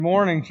Good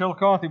morning,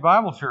 Chillicothe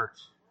Bible Church.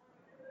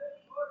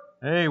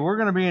 Hey, we're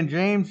going to be in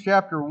James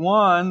chapter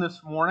 1 this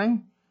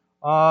morning.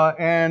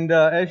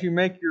 As you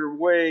make your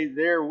way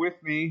there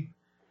with me,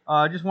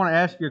 I just want to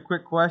ask you a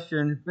quick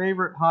question.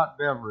 Favorite hot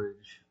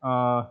beverage?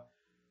 How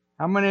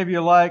many of you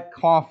like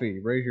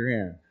coffee? Raise your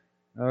hand.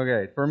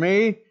 Okay, for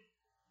me,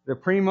 the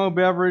primo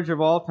beverage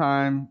of all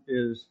time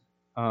is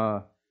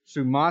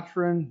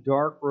Sumatran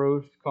dark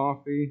roast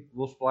coffee.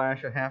 We'll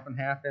splash a half and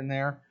half in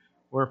there.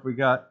 Or if we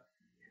got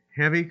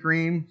heavy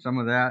cream, some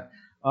of that.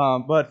 A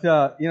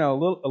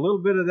little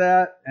bit of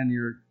that and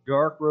your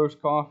dark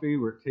roast coffee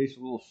where it tastes a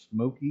little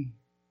smoky.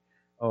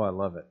 Oh, I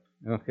love it.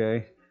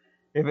 Okay.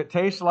 If it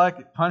tastes like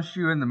it punched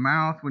you in the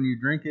mouth when you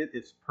drink it,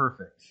 it's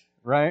perfect,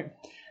 right?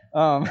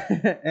 How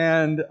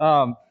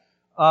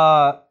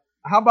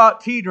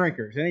about tea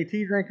drinkers? Any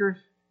tea drinkers?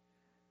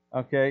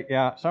 Okay,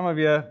 yeah, some of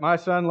you. My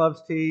son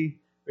loves tea.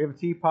 We have a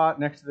teapot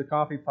next to the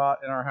coffee pot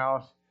in our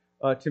house.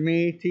 To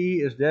me, tea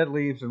is dead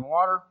leaves and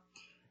water.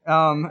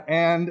 But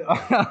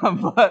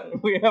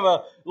we have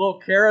a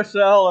little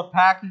carousel of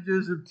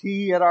packages of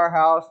tea at our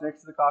house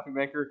next to the coffee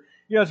maker.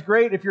 You know, it's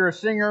great if you're a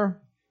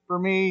singer. For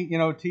me,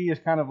 tea is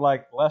kind of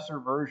like lesser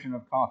version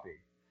of coffee.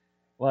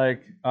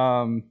 Like,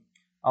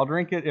 I'll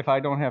drink it if I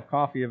don't have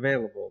coffee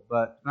available,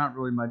 but it's not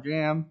really my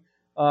jam.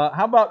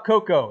 How about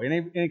cocoa?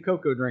 Any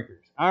cocoa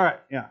drinkers? All right,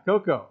 yeah,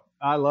 cocoa.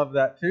 I love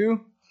that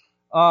too.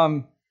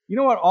 You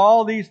know what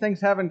all these things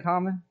have in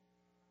common?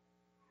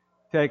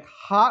 Take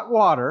hot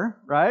water,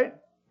 right?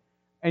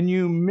 And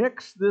you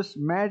mix this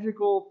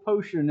magical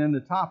potion in the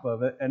top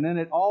of it, and then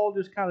it all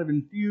just kind of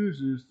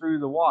infuses through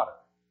the water,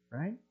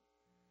 right?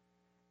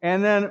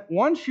 And then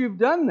once you've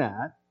done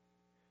that,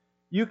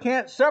 you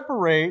can't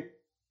separate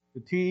the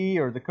tea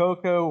or the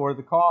cocoa or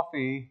the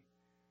coffee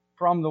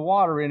from the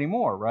water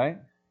anymore, right?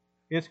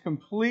 It's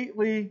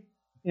completely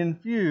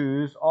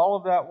infused, all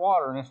of that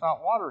water, and it's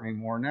not water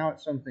anymore. Now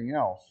it's something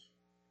else.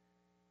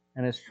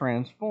 And it's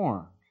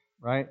transformed,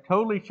 right?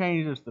 Totally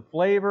changes the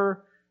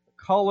flavor,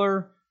 the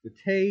color, the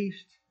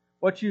taste.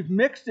 What you've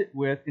mixed it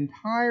with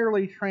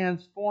entirely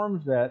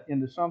transforms that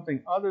into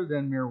something other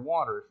than mere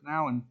water. It's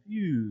now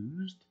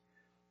infused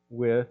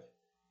with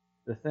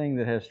the thing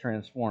that has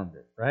transformed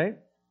it, right?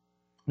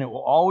 And it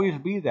will always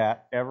be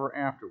that ever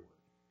afterward.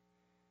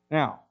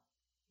 Now,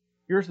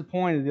 here's the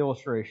point of the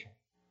illustration.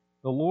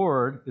 The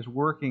Lord is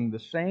working the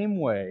same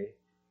way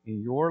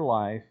in your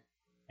life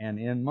and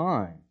in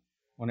mine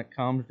when it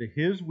comes to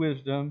His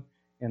wisdom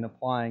and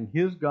applying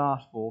His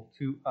gospel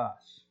to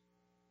us.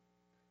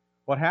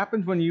 What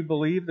happens when you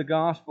believe the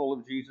gospel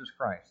of Jesus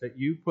Christ, that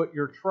you put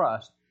your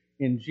trust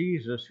in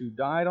Jesus who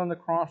died on the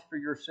cross for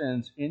your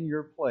sins in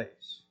your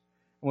place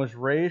and was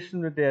raised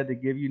from the dead to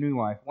give you new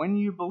life? When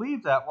you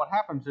believe that, what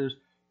happens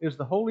is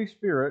the Holy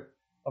Spirit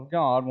of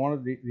God, one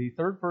of the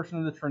third person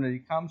of the Trinity,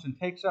 comes and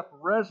takes up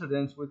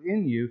residence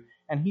within you,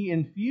 and He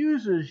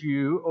infuses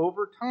you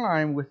over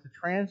time with the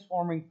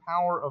transforming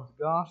power of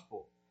the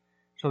gospel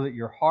so that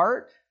your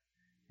heart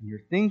and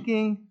your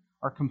thinking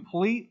are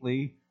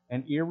completely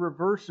and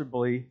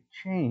irreversibly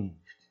changed.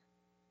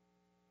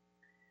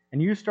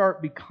 And you start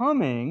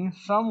becoming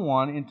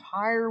someone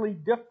entirely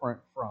different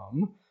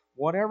from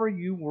whatever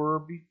you were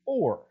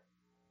before.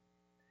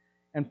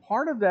 And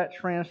part of that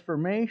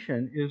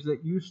transformation is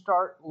that you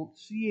start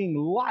seeing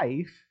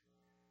life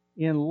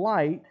in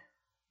light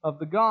of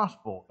the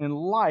gospel, in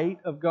light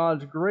of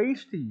God's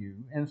grace to you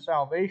and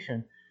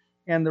salvation,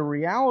 and the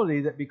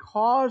reality that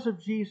because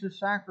of Jesus'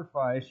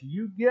 sacrifice,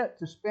 you get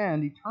to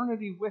spend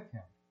eternity with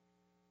Him.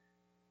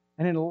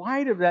 And in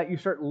light of that, you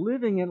start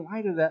living in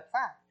light of that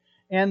fact.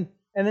 And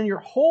then your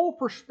whole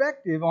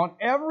perspective on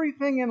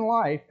everything in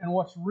life and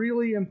what's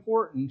really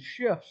important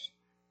shifts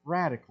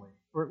radically,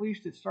 or at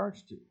least it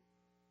starts to.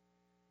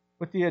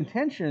 With the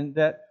intention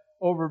that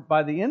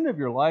by the end of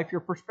your life,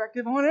 your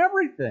perspective on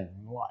everything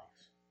in life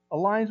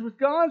aligns with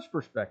God's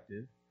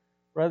perspective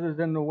rather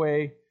than the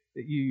way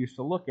that you used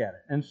to look at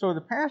it. And so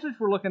the passage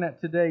we're looking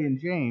at today in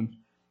James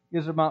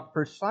is about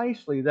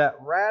precisely that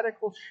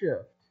radical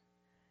shift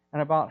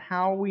and about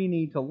how we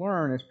need to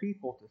learn as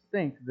people to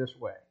think this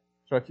way.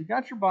 So if you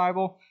got your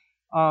Bible,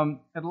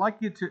 I'd like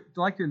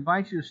to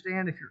invite you to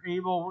stand if you're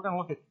able. We're going to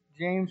look at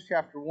James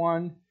chapter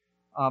 1,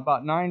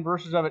 about 9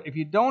 verses of it. If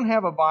you don't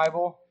have a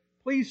Bible,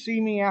 please see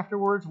me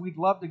afterwards. We'd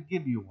love to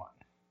give you one.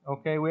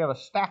 Okay, we have a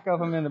stack of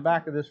them in the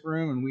back of this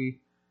room, and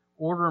we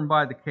order them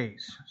by the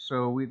case.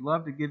 So we'd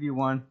love to give you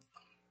one.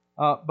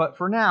 But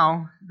for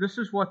now, this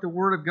is what the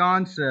Word of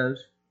God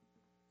says,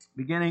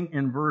 beginning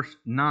in verse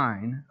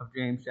 9 of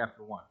James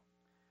chapter 1.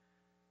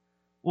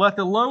 Let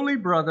the lowly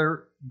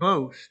brother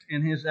boast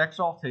in his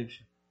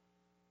exaltation,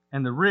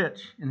 and the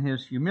rich in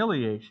his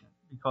humiliation,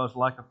 because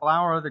like a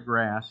flower of the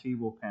grass he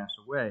will pass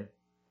away.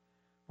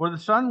 For the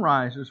sun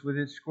rises with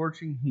its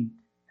scorching heat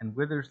and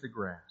withers the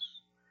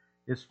grass.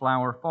 Its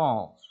flower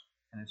falls,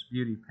 and its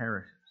beauty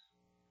perishes.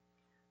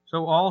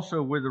 So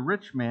also will the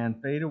rich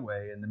man fade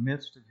away in the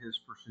midst of his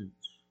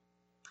pursuits.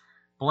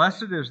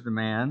 Blessed is the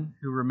man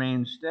who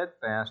remains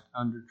steadfast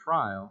under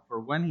trial, for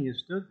when he has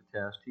stood the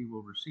test, he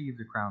will receive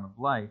the crown of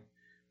life,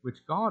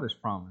 which God has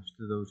promised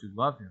to those who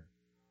love him.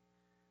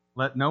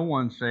 Let no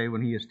one say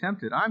when he is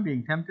tempted, I'm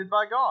being tempted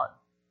by God.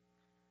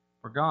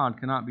 For God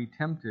cannot be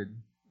tempted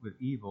with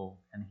evil,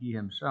 and he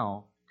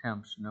himself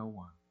tempts no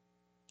one.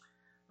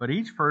 But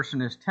each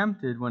person is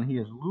tempted when he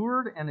is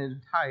lured and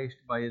enticed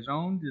by his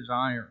own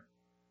desire.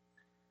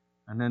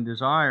 And then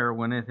desire,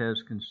 when it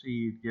has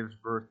conceived, gives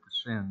birth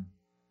to sin.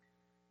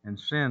 And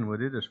sin,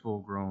 when it is full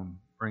grown,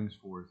 brings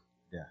forth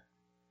death.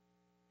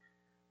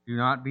 Do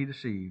not be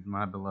deceived,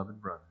 my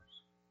beloved brothers.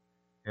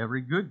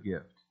 Every good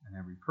gift and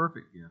every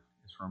perfect gift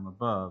is from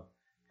above,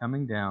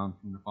 coming down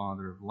from the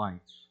Father of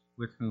lights,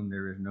 with whom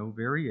there is no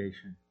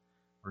variation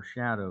or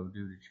shadow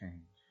due to change.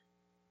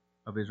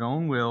 Of his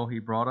own will he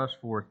brought us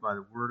forth by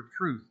the word of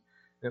truth,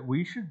 that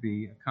we should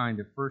be a kind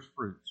of first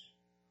fruits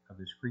of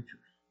his creatures.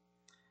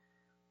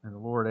 May the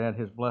Lord add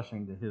his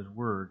blessing to his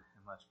word,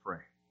 and let's pray.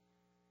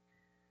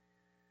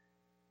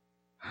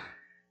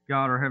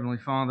 God, our Heavenly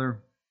Father,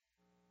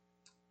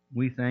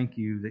 we thank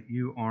you that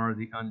you are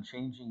the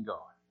unchanging God,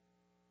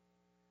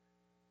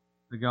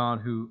 the God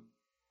who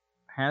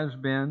has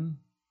been,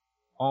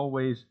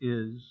 always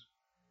is,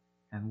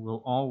 and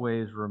will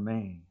always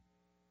remain,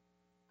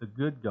 the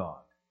good God,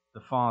 the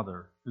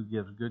Father who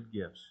gives good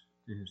gifts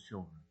to his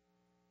children.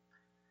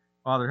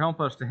 Father, help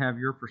us to have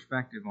your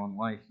perspective on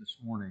life this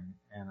morning,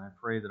 and I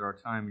pray that our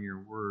time in your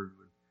word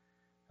would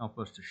help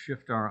us to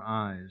shift our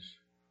eyes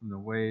from the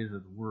ways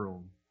of the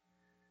world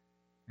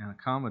and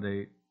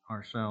accommodate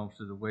ourselves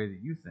to the way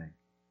that you think.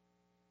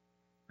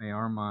 May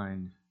our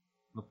mind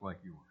look like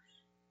yours.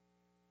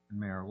 And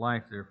may our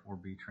life, therefore,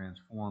 be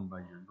transformed by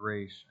your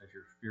grace as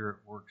your Spirit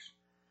works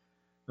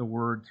the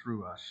word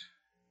through us.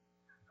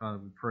 Father,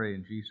 we pray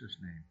in Jesus'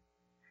 name.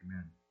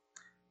 Amen.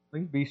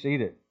 Please be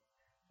seated.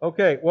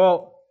 Okay,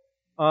 well,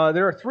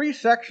 there are three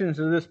sections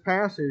of this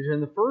passage,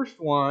 and the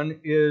first one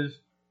is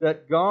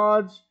that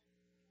God's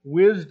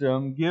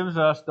wisdom gives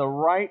us the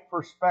right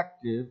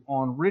perspective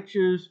on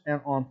riches and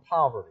on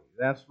poverty.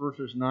 That's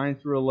verses 9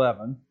 through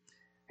 11.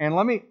 And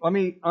let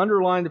me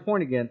underline the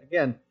point again.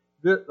 Again,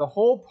 the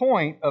whole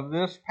point of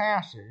this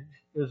passage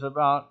is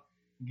about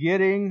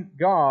getting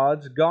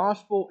God's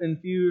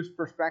gospel-infused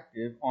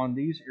perspective on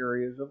these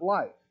areas of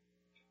life.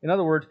 In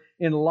other words,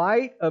 in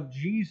light of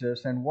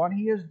Jesus and what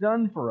he has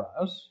done for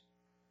us,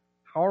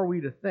 how are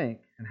we to think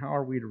and how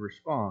are we to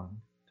respond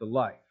to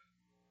life?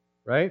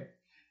 Right?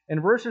 In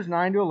verses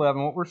 9 to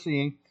 11, what we're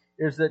seeing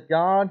is that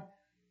God's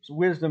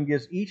wisdom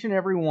gives each and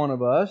every one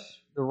of us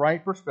the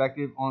right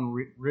perspective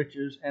on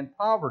riches and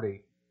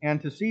poverty.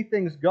 And to see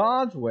things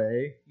God's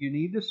way, you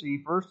need to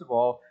see, first of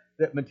all,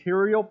 that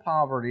material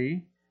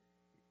poverty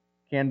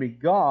can be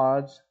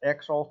God's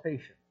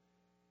exaltation.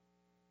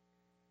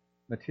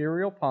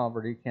 Material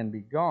poverty can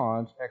be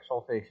God's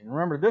exaltation.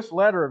 Remember, this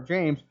letter of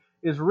James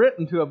is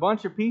written to a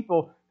bunch of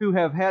people who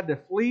have had to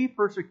flee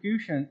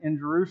persecution in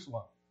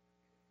Jerusalem.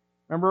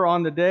 Remember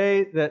on the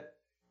day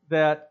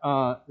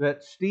that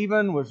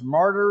Stephen was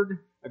martyred,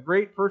 a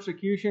great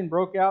persecution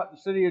broke out in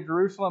the city of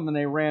Jerusalem, and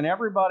they ran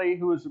everybody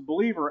who was a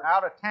believer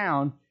out of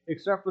town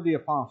except for the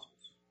apostles.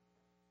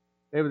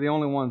 They were the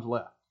only ones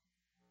left.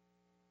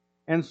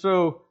 And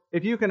so,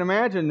 if you can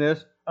imagine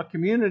this, a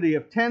community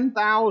of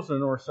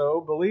 10,000 or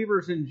so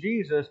believers in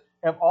Jesus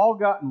have all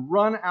gotten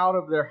run out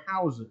of their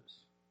houses.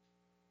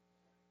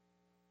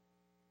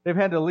 They've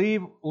had to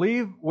leave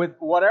with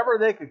whatever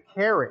they could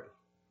carry.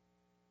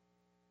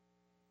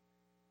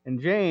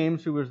 And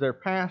James, who was their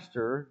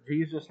pastor,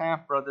 Jesus'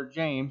 half-brother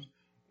James,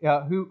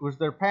 who was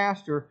their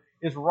pastor,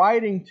 is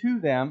writing to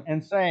them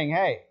and saying,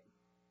 hey,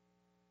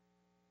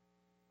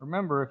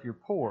 remember, if you're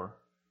poor,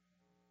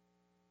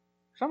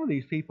 some of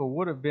these people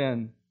would have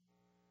been,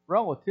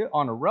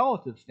 on a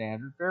relative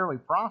standard, fairly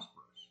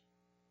prosperous.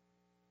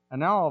 And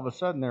now all of a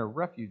sudden they're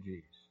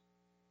refugees.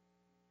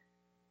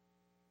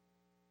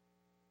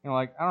 You know,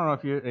 like, I don't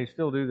know if they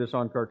still do this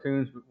on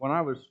cartoons, but when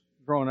I was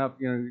growing up,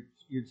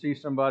 you'd see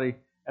somebody,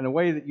 and the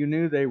way that you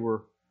knew they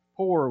were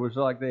poor was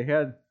like they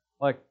had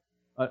like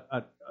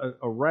a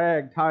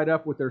rag tied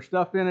up with their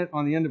stuff in it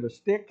on the end of a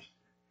stick.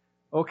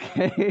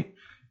 Okay.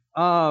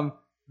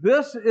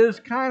 This is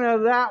kind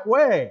of that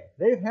way.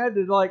 They've had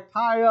to like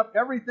tie up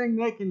everything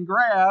they can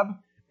grab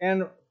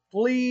and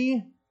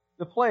flee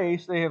the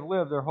place they have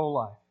lived their whole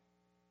life.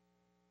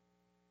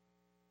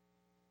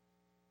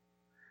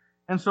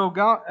 And so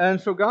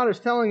God is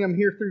telling them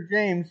here through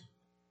James,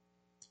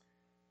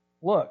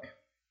 look,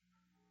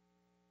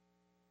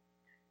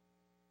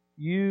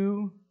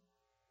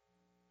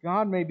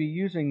 God may be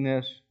using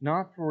this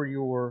not for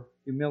your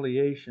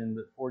humiliation,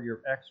 but for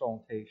your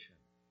exaltation.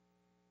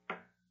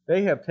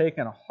 They have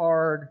taken a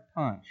hard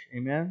punch.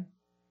 Amen?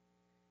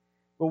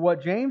 But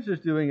what James is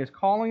doing is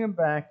calling them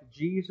back to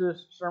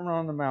Jesus' Sermon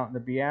on the Mount, the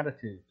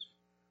Beatitudes.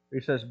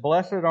 He says,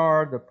 blessed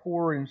are the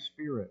poor in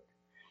spirit,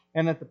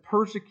 and that the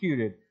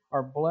persecuted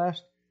are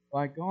blessed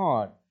by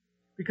God.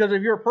 Because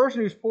if you're a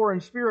person who's poor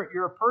in spirit,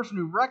 you're a person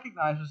who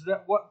recognizes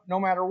that no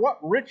matter what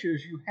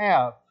riches you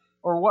have,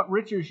 or what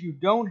riches you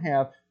don't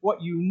have,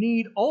 what you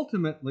need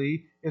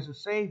ultimately is a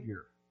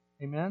Savior.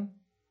 Amen?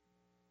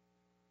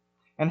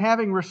 And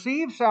having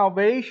received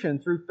salvation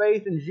through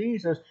faith in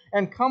Jesus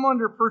and come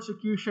under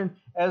persecution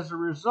as a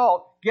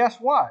result, guess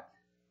what?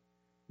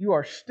 You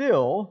are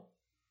still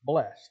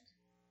blessed.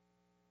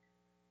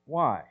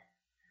 Why?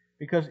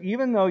 Because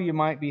even though you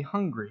might be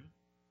hungry,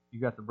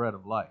 you got the bread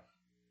of life.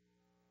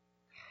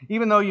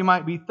 Even though you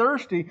might be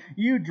thirsty,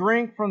 you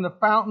drink from the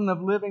fountain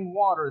of living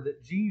water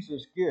that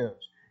Jesus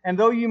gives. And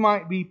though you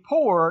might be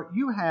poor,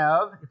 you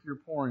have, if you're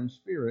poor in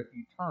spirit,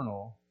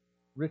 eternal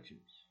riches.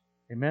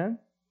 Amen?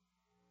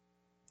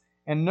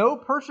 And no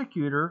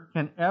persecutor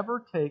can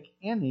ever take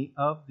any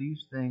of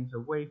these things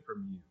away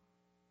from you.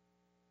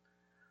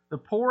 The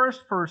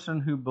poorest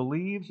person who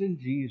believes in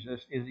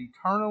Jesus is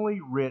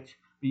eternally rich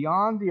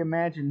beyond the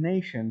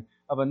imagination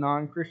of a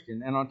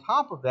non-Christian. And on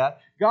top of that,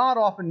 God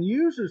often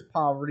uses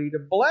poverty to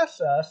bless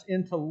us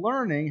into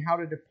learning how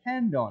to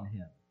depend on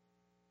Him.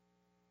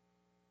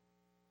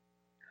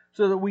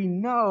 So that we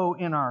know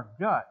in our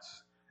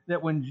guts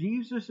that when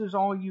Jesus is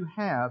all you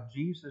have,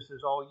 Jesus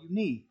is all you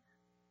need.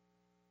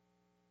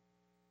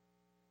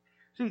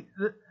 See,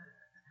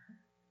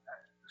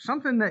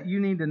 something that you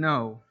need to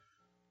know,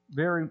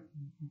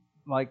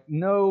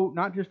 know,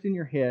 not just in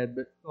your head,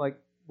 but like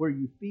where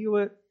you feel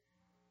it,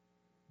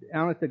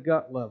 down at the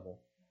gut level,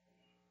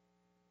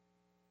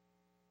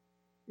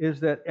 is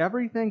that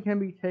everything can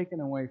be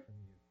taken away from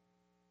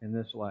you in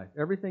this life.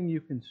 Everything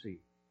you can see.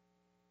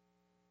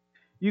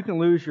 You can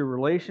lose your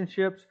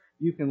relationships.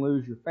 You can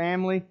lose your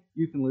family.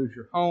 You can lose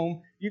your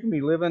home. You can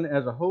be living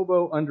as a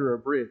hobo under a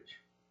bridge.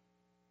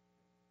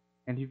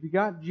 And if you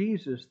got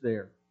Jesus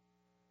there,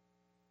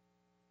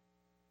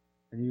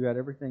 then you got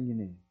everything you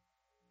need.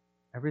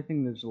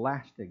 Everything that's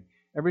lasting.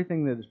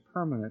 Everything that is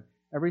permanent.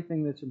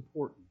 Everything that's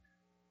important.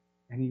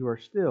 And you are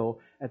still,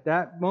 at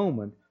that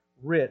moment,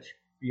 rich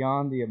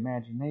beyond the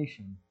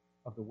imagination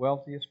of the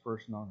wealthiest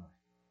person on earth.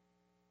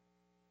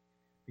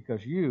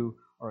 Because you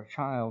are a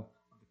child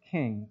of the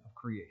King of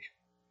creation.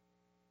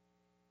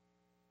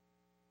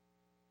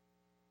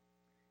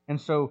 And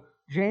so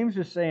James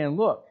is saying,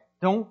 look,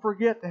 don't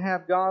forget to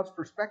have God's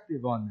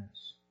perspective on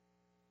this.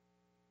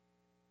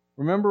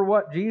 Remember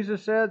what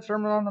Jesus said,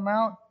 Sermon on the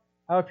Mount?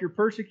 How if you're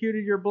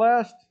persecuted, you're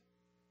blessed.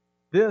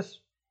 This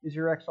is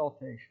your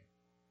exaltation.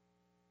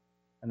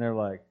 And they're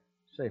like,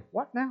 say,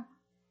 what now?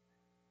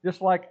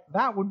 Just like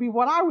that would be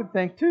what I would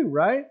think too,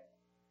 right?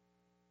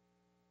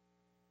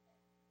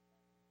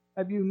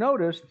 Have you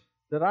noticed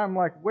that I'm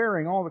like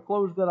wearing all the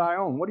clothes that I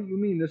own? What do you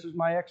mean this is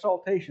my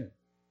exaltation?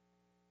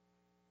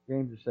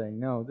 James is saying,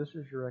 no, this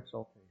is your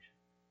exaltation.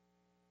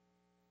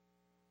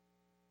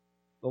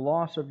 The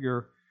loss of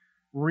your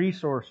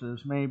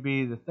resources may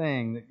be the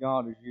thing that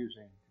God is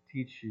using to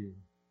teach you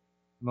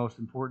the most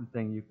important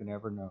thing you can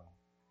ever know.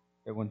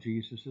 That when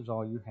Jesus is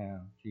all you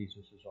have,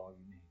 Jesus is all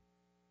you need.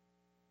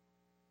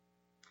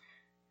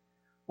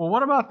 Well,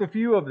 what about the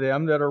few of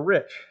them that are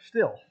rich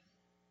still?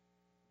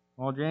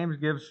 Well, James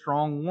gives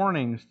strong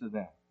warnings to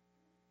them.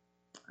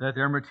 That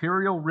their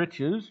material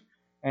riches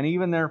and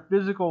even their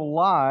physical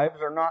lives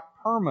are not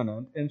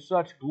permanent, and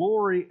such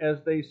glory as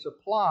they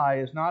supply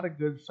is not a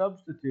good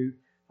substitute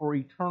for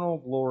eternal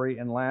glory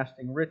and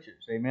lasting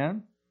riches.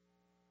 Amen?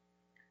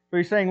 So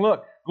he's saying,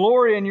 look,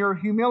 glory in your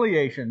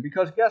humiliation,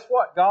 because guess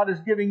what? God is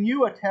giving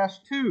you a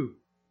test too.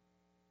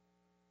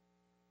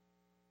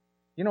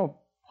 You know,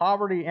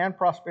 poverty and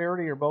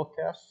prosperity are both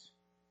tests.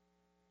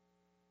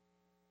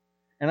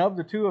 And of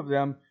the two of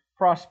them,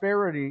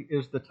 prosperity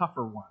is the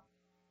tougher one.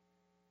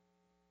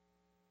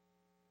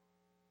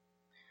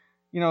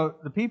 You know,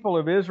 the people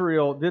of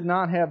Israel did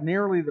not have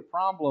nearly the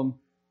problem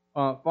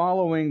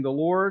following the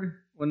Lord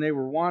when they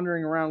were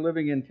wandering around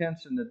living in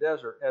tents in the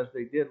desert as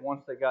they did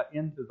once they got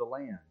into the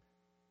land.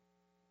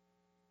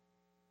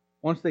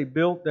 Once they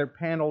built their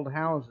paneled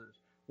houses,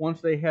 once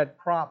they had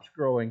crops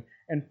growing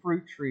and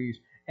fruit trees,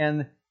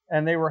 and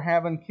they were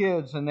having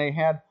kids, and they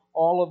had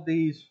all of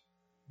these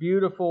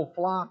beautiful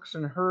flocks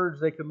and herds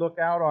they could look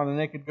out on, and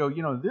they could go,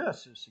 you know,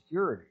 this is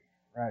security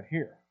right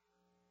here.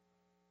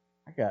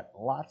 I got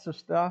lots of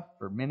stuff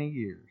for many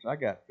years. I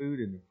got food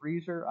in the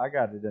freezer. I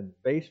got it in the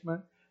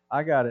basement.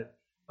 I got it,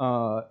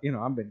 I've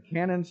been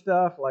canning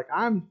stuff. Like,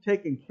 I'm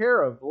taken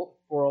care of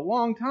for a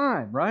long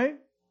time, right?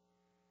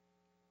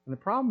 And the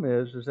problem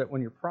is that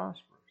when you're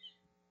prosperous,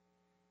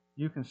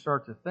 you can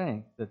start to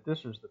think that this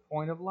is the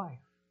point of life.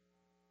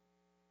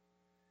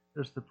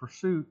 There's the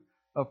pursuit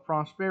of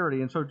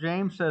prosperity. And so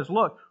James says,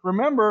 look,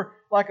 remember,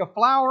 like a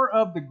flower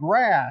of the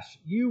grass,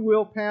 you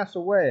will pass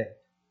away.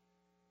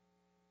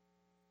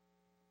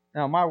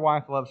 Now, my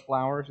wife loves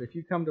flowers. If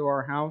you come to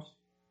our house,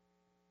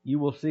 you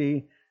will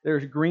see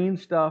there's green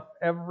stuff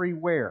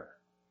everywhere.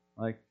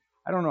 Like,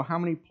 I don't know how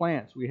many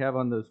plants we have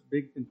on those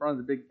in front of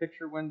the big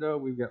picture window.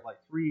 We've got like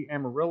 3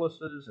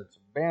 amaryllises and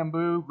some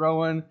bamboo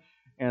growing,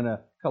 and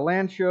a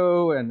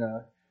kalanchoe and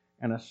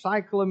a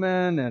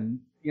cyclamen, and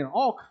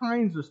all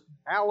kinds of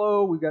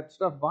aloe. We've got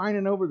stuff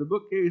vining over the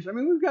bookcase. I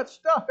mean, we've got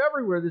stuff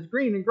everywhere that's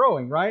green and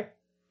growing, right?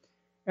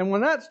 And when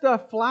that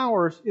stuff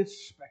flowers, it's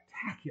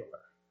spectacular.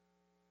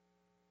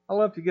 I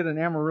love to get an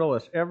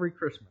amaryllis every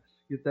Christmas.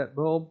 Get that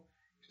bulb,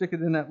 stick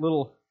it in that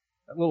little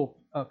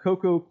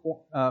cocoa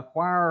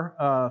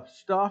coir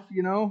stuff,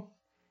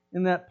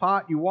 in that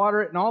pot. You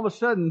water it, and all of a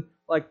sudden,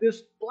 like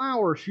this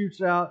flower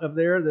shoots out of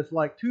there that's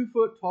like 2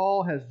 foot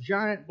tall, has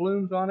giant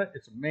blooms on it.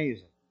 It's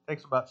amazing. It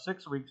takes about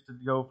 6 weeks to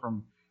go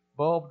from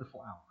bulb to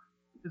flower.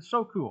 It's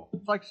so cool.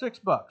 It's like $6.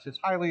 It's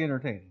highly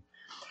entertaining.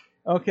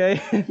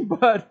 Okay,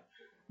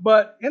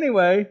 but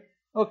anyway,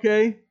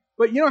 okay.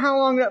 But you know how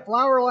long that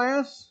flower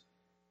lasts?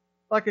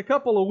 Like a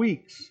couple of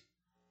weeks.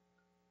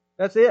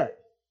 That's it.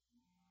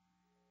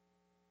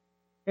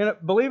 And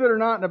believe it or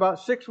not, in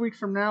about 6 weeks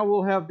from now,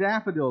 we'll have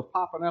daffodils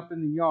popping up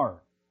in the yard.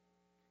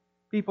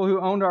 People who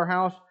owned our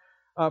house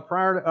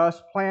prior to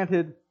us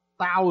planted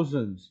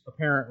thousands,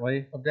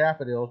 apparently, of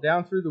daffodils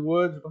down through the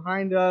woods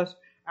behind us,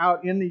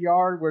 out in the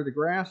yard where the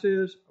grass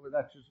is.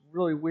 That's just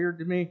really weird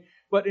to me.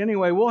 But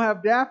anyway, we'll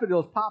have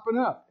daffodils popping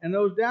up. And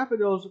those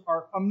daffodils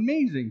are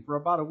amazing for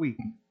about a week.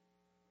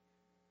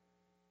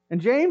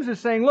 And James is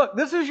saying, look,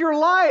 this is your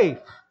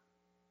life.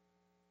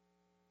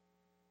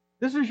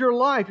 This is your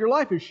life. Your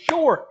life is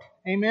short.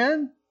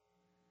 Amen?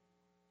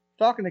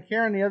 Talking to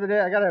Karen the other day,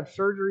 I got to have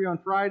surgery on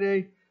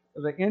Friday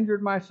because I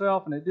injured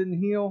myself and it didn't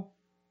heal.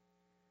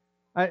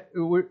 I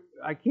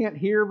can't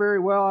hear very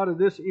well out of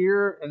this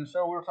ear, and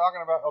so we were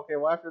talking about, okay,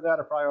 well, after that,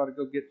 I probably ought to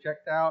go get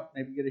checked out,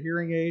 maybe get a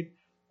hearing aid.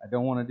 I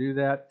don't want to do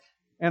that.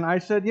 And I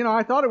said,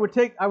 I thought I would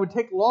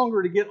take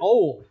longer to get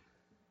old.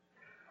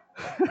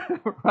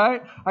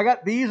 Right? I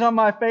got these on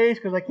my face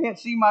because I can't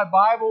see my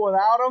Bible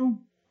without them.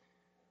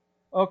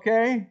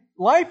 Okay?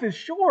 Life is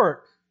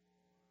short.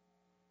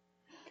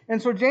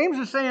 And so James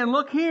is saying,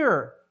 look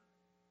here.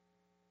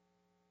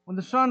 When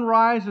the sun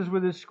rises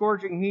with its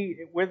scorching heat,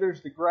 it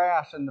withers the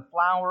grass and the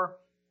flower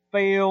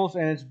fails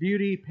and its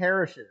beauty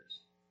perishes.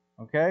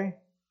 Okay?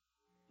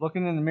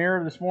 Looking in the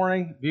mirror this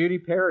morning, beauty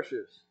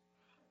perishes.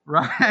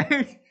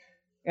 Right?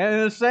 And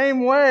in the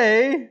same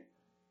way,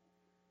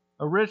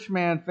 a rich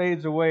man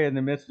fades away in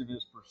the midst of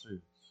his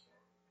pursuits.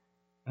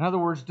 In other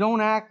words, don't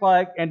act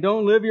like and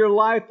don't live your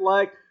life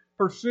like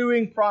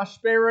pursuing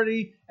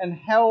prosperity and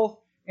health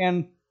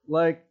and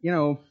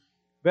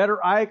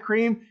better eye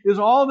cream is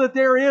all that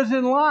there is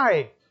in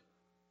life.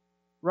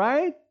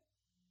 Right?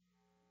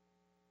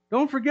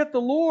 Don't forget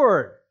the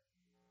Lord.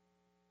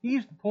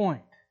 He's the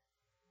point.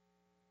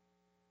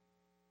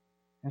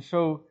 And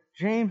so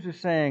James is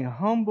saying,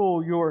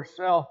 humble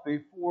yourself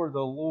before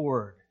the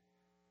Lord.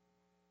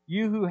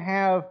 You who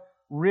have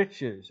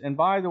riches. And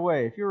by the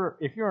way, if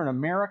you're an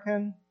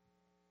American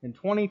in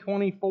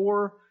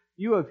 2024,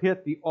 you have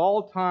hit the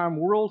all-time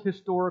world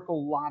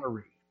historical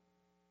lottery.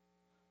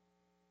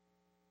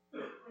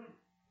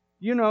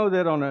 You know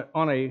that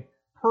on a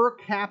per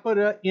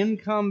capita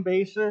income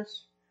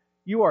basis,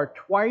 you are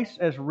twice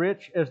as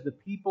rich as the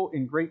people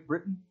in Great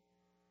Britain.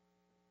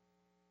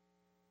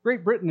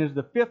 Great Britain is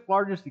the 5th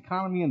largest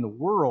economy in the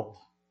world.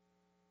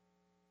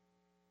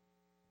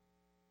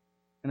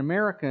 And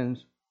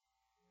Americans,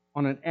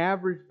 on an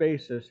average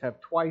basis,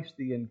 have twice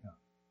the income.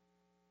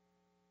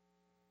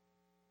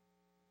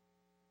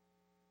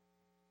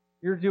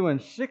 You're doing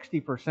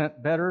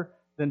 60% better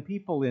than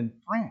people in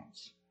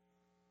France.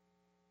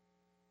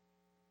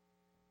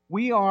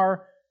 We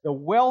are the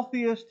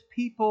wealthiest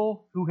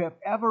people who have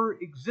ever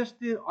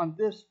existed on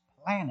this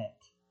planet.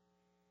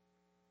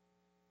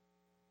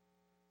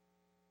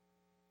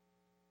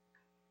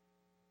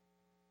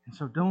 And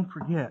so don't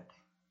forget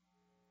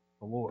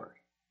the Lord.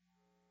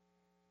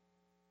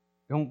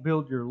 Don't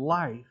build your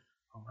life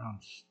around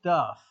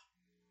stuff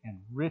and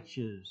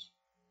riches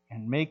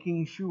and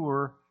making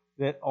sure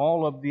that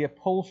all of the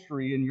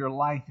upholstery in your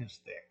life is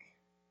thick.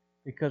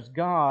 Because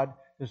God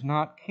does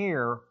not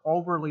care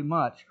overly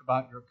much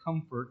about your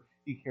comfort.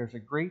 He cares a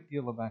great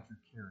deal about your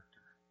character.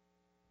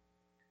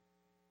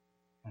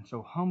 And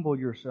so humble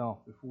yourself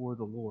before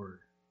the Lord.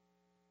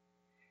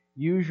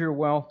 Use your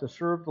wealth to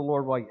serve the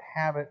Lord while you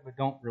have it, but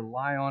don't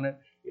rely on it.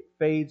 It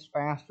fades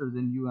faster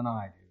than you and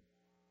I do.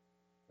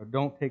 So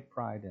don't take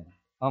pride in it.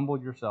 Humble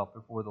yourself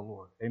before the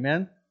Lord.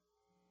 Amen?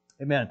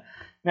 Amen.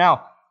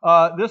 Now,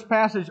 this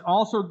passage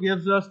also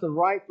gives us the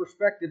right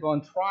perspective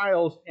on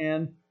trials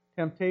and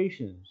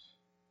temptations.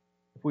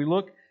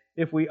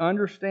 If we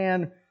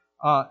understand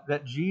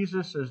that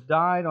Jesus has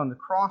died on the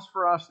cross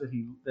for us,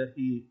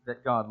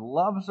 that God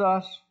loves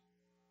us,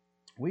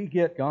 we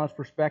get God's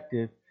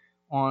perspective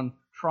on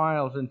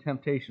trials and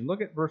temptation.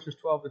 Look at verses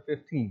 12 to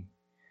 15.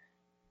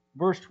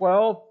 Verse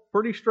 12,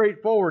 pretty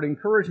straightforward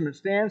encouragement.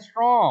 Stand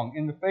strong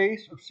in the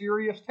face of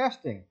serious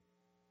testing.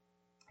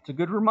 It's a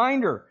good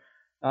reminder,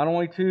 not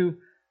only to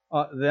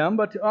them,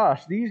 but to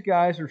us. These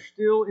guys are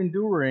still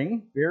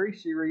enduring very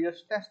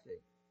serious testing.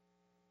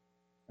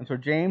 And so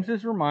James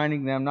is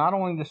reminding them not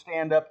only to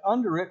stand up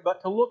under it,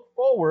 but to look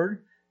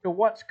forward to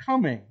what's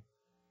coming,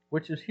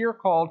 which is here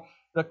called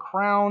the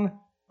crown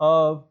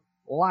of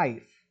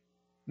life.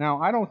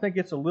 Now, I don't think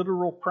it's a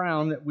literal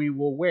crown that we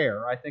will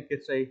wear. I think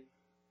it's a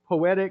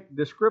poetic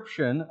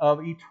description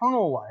of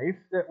eternal life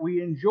that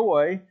we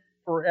enjoy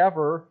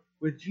forever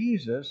with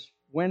Jesus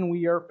when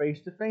we are face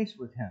to face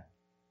with Him.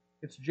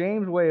 It's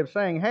James' way of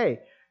saying,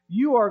 hey,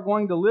 you are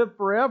going to live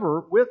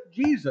forever with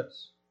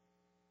Jesus.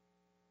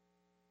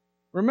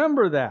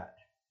 Remember that.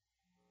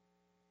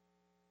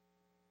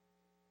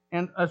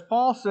 And as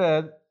Paul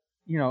said,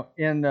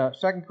 in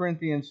 2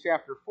 Corinthians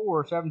chapter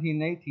 4,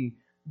 17 and 18,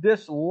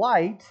 this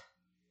light,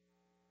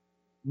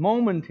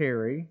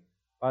 momentary,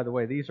 by the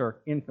way, these are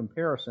in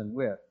comparison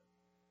with,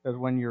 because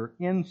when you're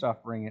in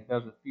suffering, it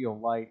doesn't feel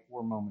light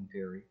or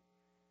momentary.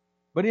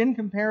 But in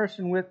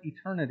comparison with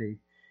eternity,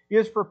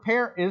 is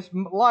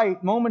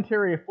light,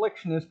 momentary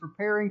affliction is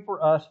preparing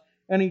for us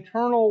an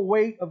eternal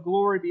weight of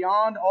glory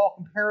beyond all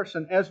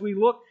comparison as we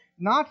look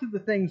not to the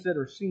things that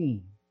are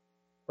seen,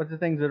 but the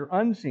things that are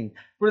unseen.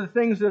 For the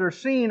things that are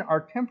seen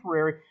are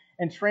temporary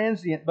and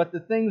transient, but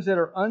the things that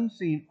are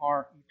unseen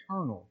are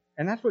eternal.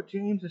 And that's what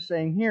James is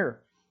saying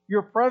here.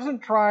 Your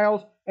present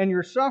trials and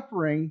your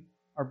suffering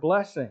are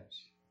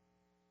blessings,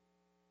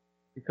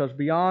 because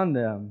beyond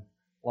them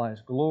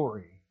lies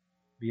glory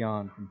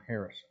beyond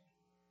comparison.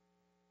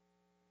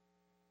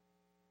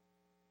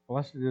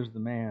 Blessed is the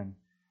man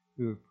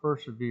who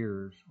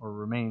perseveres or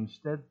remains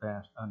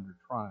steadfast under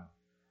trial.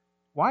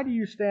 Why do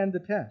you stand the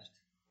test?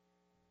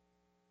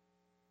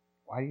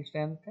 Why do you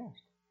stand the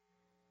test?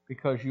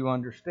 Because you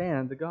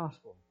understand the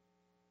gospel.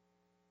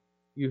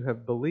 You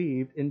have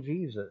believed in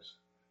Jesus,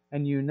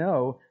 and you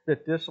know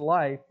that this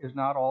life is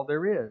not all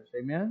there is.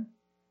 Amen?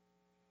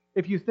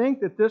 If you think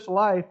that this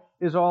life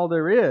is all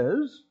there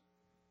is,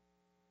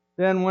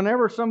 then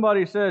whenever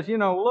somebody says,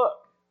 look,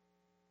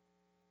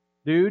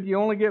 dude, you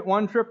only get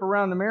one trip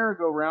around the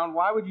merry-go-round,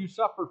 why would you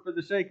suffer for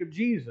the sake of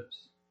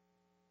Jesus?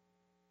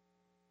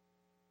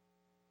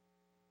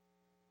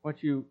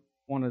 What you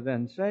want to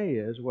then say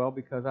is, well,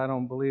 because I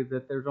don't believe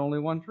that there's only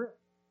one trip.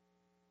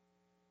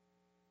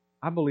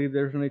 I believe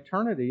there's an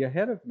eternity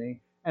ahead of me,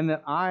 and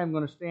that I am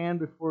going to stand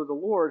before the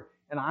Lord,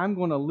 and I'm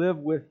going to live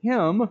with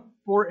Him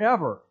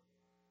forever.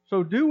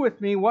 So do with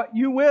me what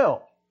you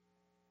will.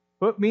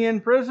 Put me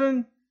in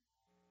prison,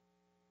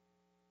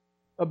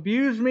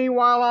 abuse me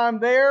while I'm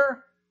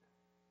there,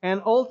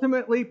 and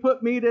ultimately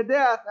put me to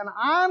death, and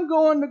I'm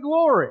going to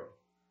glory.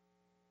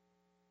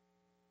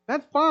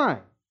 That's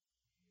fine.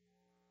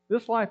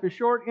 This life is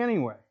short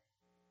anyway.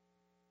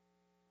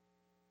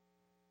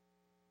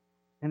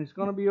 And it's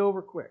going to be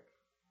over quick.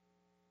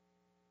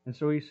 And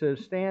so he says,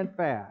 stand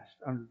fast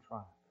under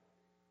trial.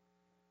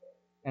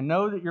 And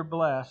know that you're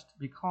blessed,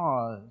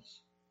 because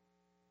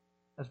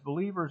as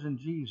believers in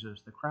Jesus,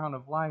 the crown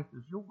of life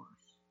is yours.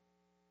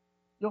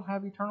 You'll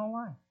have eternal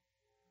life.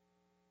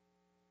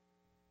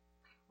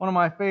 One of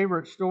my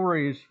favorite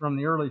stories from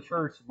the early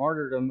church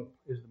martyrdom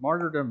is the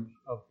martyrdom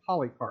of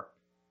Polycarp.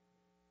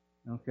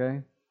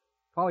 Okay?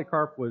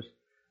 Polycarp was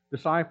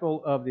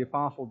disciple of the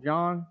Apostle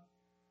John,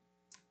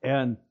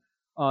 and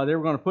they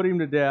were going to put him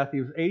to death. He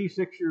was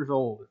 86 years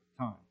old at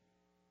the time.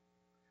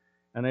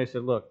 And they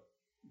said, look,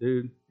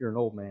 dude, you're an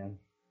old man.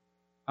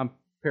 I'm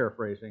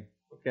paraphrasing,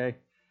 okay?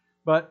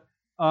 But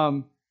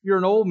you're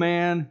an old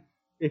man.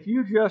 If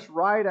you just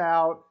write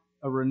out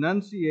a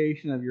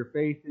renunciation of your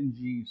faith in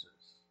Jesus,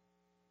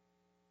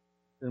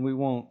 then we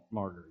won't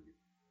martyr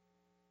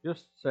you.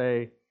 Just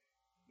say,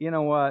 you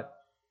know what?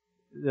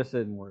 This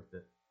isn't worth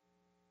it.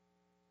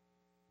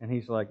 And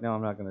he's like, no,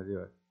 I'm not going to do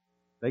it.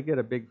 They get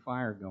a big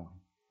fire going.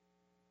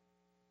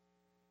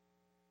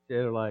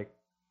 They're like,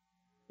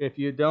 if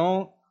you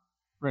don't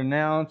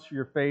renounce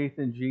your faith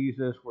in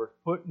Jesus, we're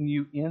putting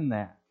you in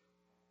that.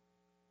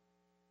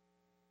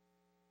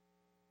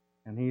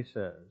 And he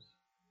says,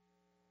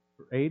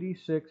 for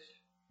 86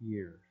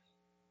 years,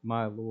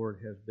 my Lord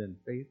has been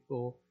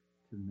faithful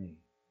to me.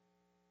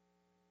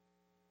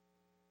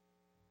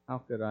 How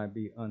could I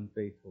be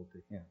unfaithful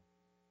to Him?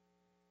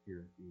 Here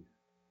in Jesus.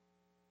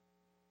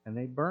 And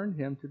they burned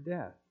him to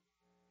death,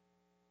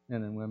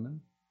 men and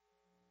women.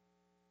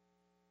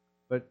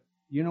 But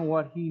you know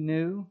what he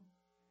knew?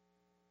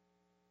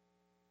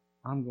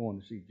 I'm going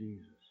to see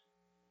Jesus,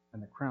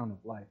 and the crown of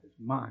life is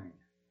mine.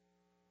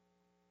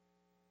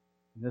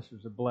 And this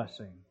is a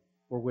blessing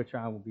for which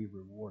I will be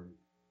rewarded.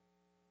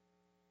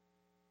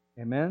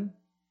 Amen?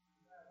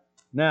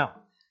 Now,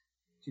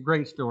 it's a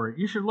great story.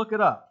 You should look it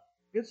up.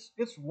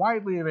 It's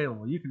widely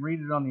available. You can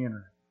read it on the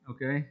internet,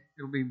 okay?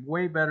 It'll be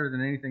way better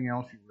than anything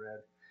else you read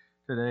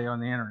today on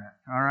the internet,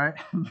 all right?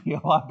 It'll be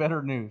a lot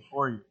better news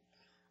for you.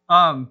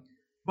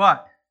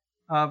 But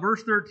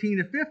verse 13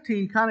 to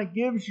 15 kind of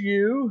gives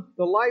you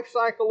the life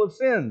cycle of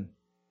sin.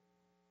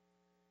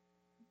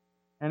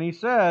 And he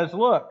says,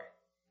 look,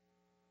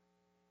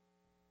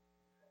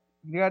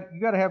 you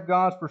got to have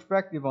God's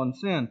perspective on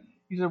sin.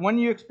 He said, when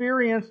you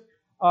experience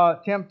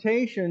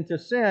temptation to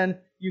sin,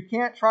 you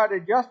can't try to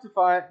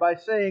justify it by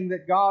saying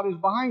that God is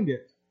behind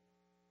it.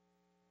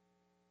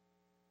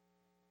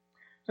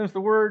 Since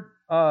the word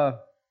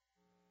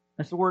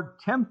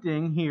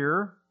tempting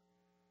here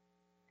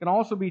can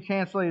also be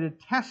translated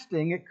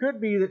testing, it could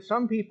be that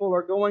some people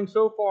are going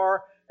so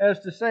far as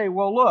to say,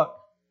 well, look,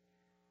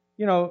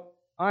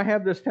 I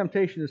have this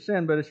temptation to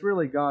sin, but it's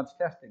really God's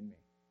testing me.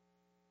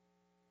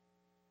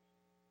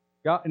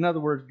 God, in other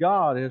words,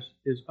 God has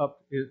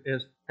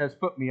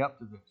put me up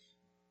to this.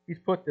 He's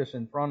put this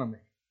in front of me.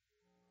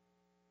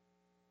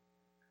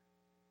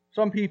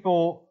 Some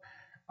people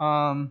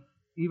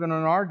even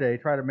in our day,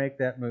 try to make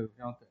that move,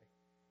 don't they?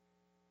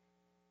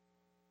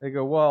 They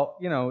go, well,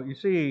 you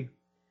see,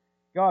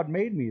 God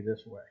made me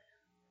this way.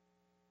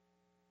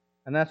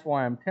 And that's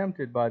why I'm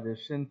tempted by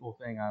this sinful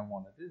thing I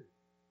want to do.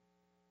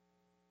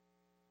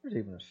 There's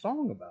even a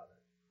song about it.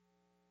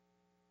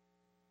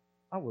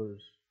 I was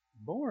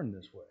born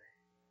this way,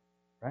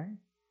 right?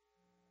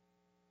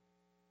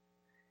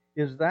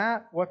 Is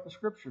that what the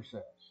Scripture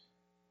says?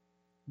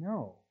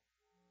 No.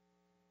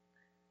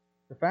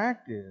 The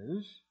fact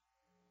is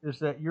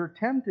that you're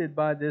tempted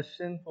by this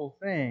sinful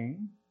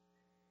thing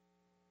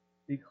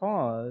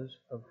because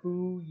of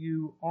who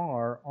you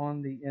are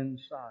on the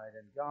inside,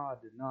 and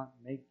God did not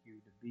make you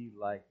to be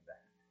like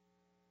that.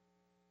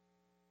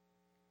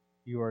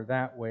 You are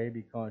that way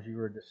because you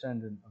are a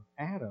descendant of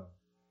Adam,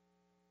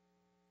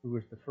 who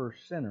was the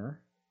first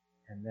sinner,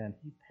 and then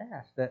he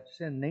passed that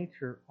sin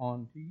nature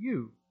on to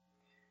you.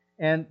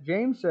 And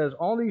James says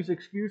all these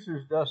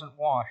excuses doesn't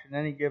wash, and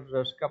then he gives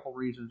us a couple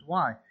reasons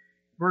why.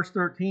 Verse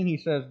 13, he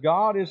says,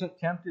 God isn't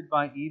tempted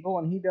by evil,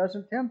 and he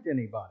doesn't tempt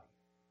anybody.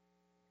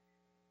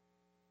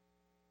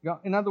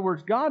 In other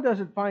words, God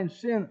doesn't find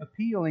sin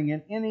appealing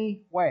in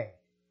any way.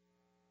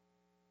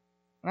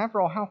 And after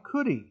all, how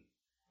could he?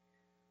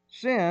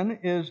 Sin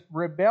is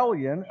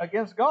rebellion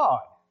against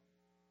God.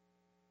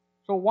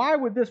 So why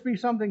would this be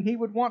something he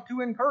would want to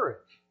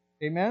encourage?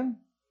 Amen?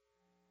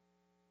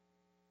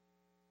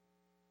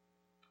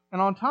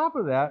 And on top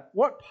of that,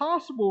 what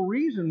possible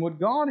reason would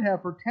God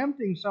have for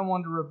tempting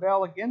someone to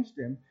rebel against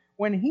him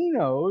when he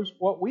knows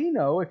what we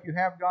know, if you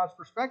have God's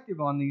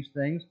perspective on these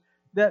things,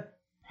 that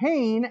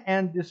pain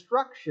and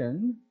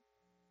destruction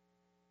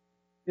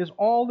is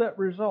all that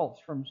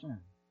results from sin?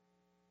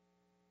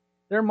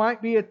 There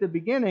might be at the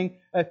beginning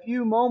a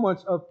few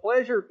moments of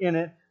pleasure in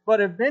it,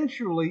 but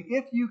eventually,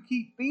 if you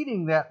keep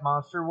feeding that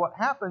monster, what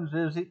happens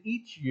is it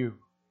eats you.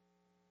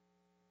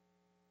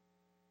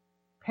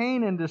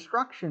 Pain and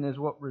destruction is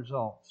what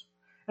results.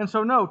 And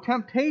so, no,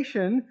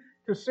 temptation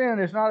to sin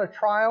is not a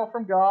trial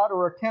from God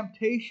or a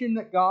temptation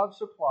that God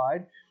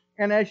supplied.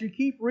 And as you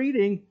keep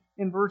reading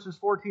in verses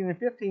 14 and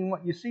 15,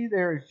 what you see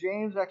there is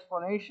James'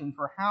 explanation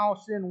for how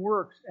sin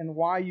works and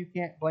why you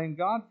can't blame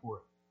God for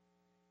it.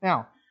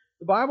 Now,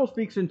 the Bible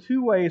speaks in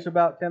two ways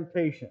about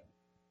temptation.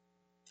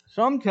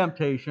 Some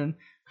temptation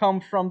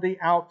comes from the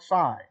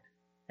outside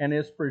and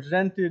is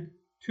presented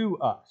to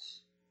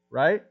us,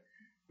 right?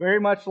 Very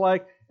much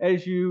like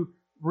as you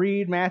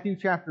read Matthew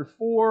chapter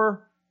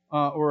 4,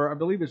 or I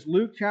believe it's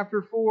Luke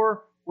chapter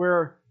 4,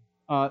 where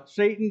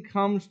Satan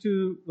comes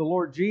to the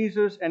Lord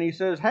Jesus and he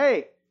says,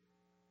 hey,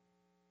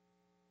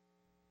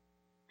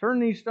 turn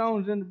these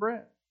stones into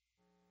bread.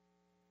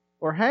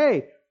 Or,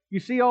 hey, you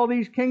see all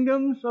these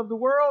kingdoms of the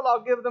world?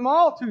 I'll give them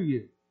all to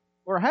you.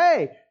 Or,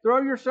 hey,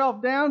 throw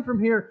yourself down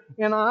from here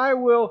and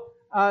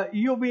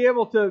you'll be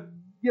able to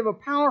give a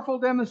powerful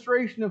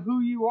demonstration of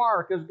who you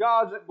are, because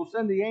God will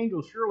send the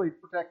angels surely to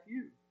protect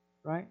you.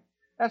 Right?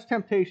 That's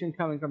temptation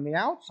coming from the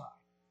outside.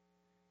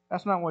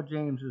 That's not what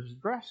James is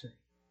addressing.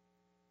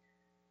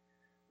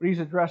 What he's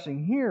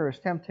addressing here is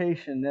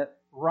temptation that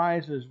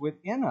rises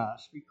within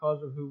us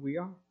because of who we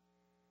are.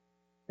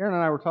 Aaron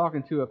and I were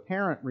talking to a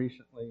parent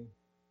recently,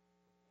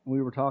 and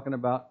we were talking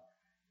about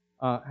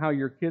how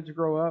your kids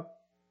grow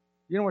up.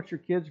 You know what your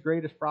kids'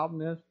 greatest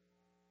problem is?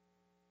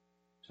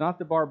 It's not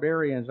the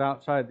barbarians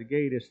outside the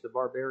gate, it's the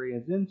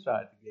barbarians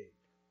inside the gate.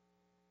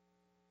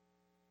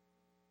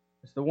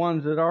 It's the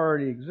ones that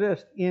already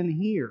exist in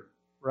here,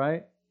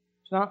 right?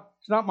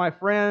 It's not my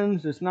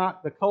friends, it's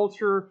not the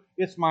culture,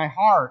 it's my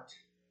heart.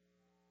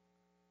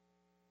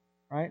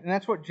 Right? And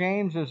that's what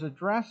James is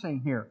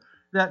addressing here.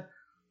 That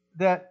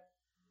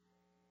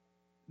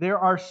there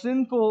are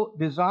sinful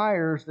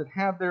desires that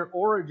have their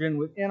origin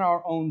within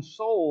our own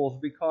souls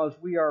because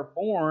we are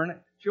born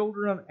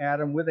children of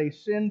Adam with a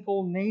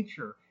sinful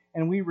nature.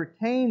 And we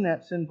retain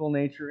that sinful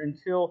nature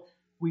until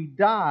we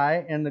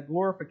die, and the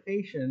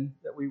glorification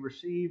that we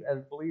receive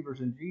as believers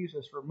in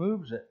Jesus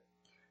removes it.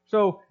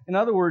 So, in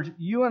other words,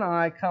 you and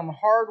I come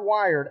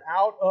hardwired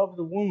out of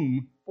the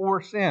womb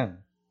for sin.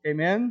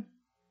 Amen?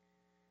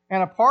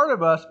 And a part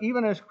of us,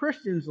 even as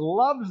Christians,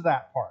 loves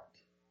that part.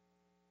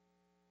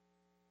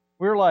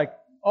 We're like,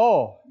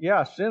 oh,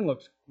 yeah, sin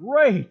looks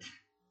great.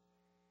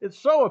 It's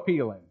so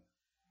appealing.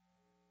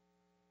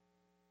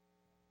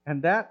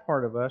 And that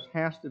part of us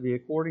has to be,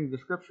 according to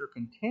the Scripture,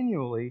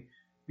 continually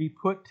be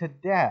put to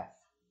death.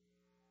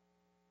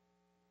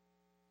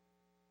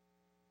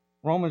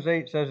 Romans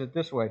 8 says it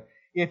this way: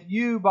 if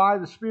you by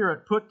the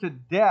Spirit put to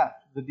death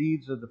the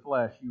deeds of the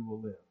flesh, you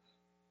will live.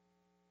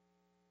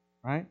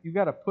 Right? You've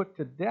got to put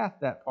to death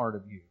that part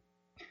of you.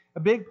 A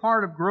big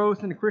part of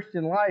growth in the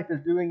Christian life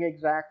is doing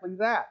exactly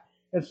that.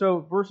 And so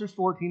verses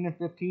 14 and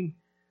 15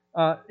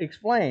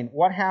 explain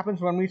what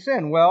happens when we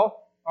sin.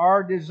 Well,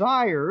 our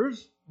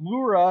desires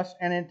lure us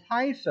and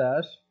entice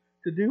us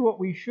to do what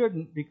we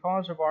shouldn't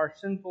because of our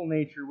sinful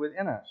nature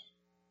within us.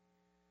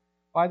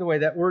 By the way,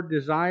 that word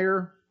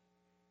desire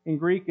in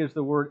Greek is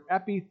the word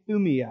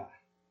epithumia.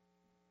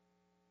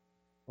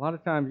 A lot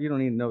of times you don't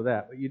need to know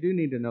that, but you do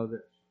need to know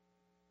this.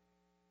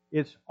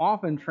 It's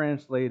often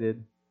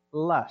translated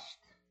lust.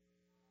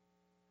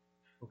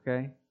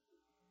 Okay?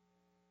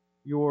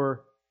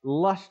 Your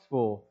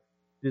lustful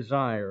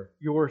desire,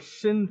 your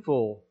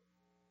sinful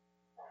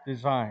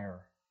desire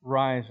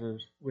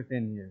rises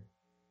within you.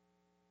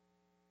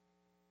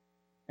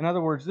 In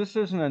other words, this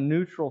isn't a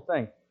neutral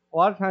thing. A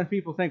lot of times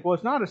people think, well,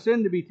 it's not a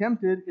sin to be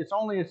tempted. It's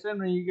only a sin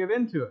when you give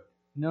into it.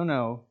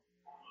 No.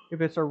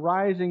 If it's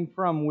arising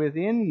from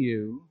within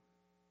you,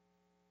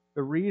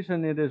 the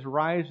reason it is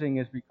rising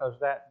is because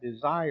that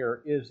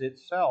desire is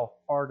itself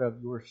part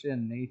of your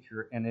sin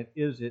nature, and it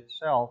is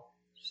itself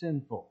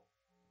sinful.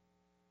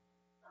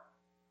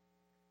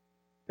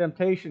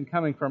 Temptation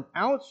coming from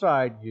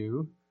outside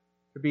you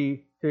to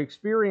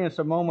experience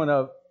a moment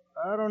of,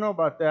 I don't know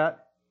about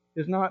that,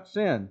 is not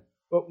sin.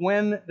 But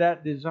when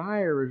that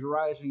desire is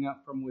rising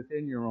up from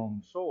within your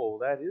own soul,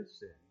 that is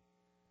sin.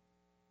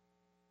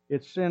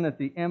 It's sin at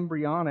the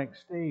embryonic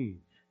stage.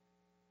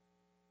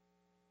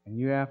 And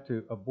you have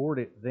to abort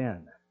it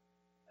then.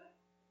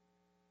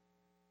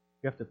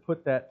 You have to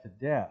put that to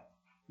death.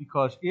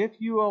 Because if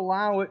you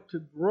allow it to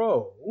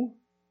grow,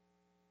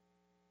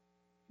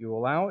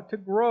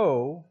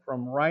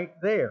 from right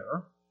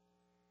there,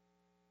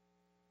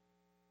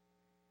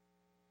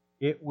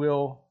 it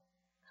will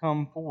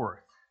come forth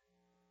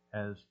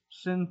as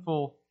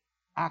sinful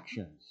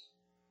actions.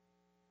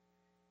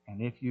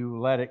 And if you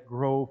let it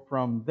grow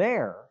from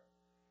there,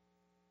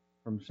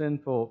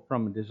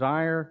 from a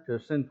desire to a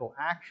sinful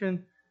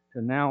action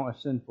to now a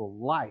sinful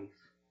life,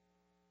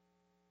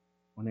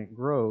 when it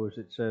grows,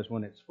 it says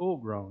when it's full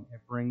grown,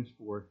 it brings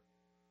forth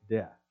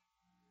death.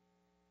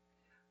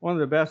 One of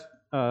the best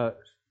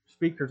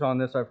speakers on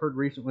this I've heard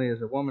recently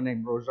is a woman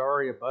named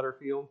Rosaria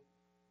Butterfield,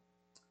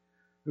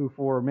 who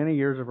for many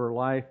years of her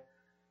life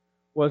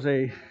was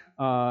a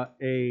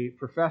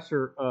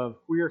professor of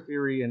queer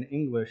theory and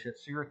English at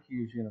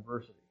Syracuse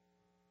University.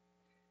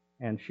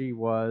 And she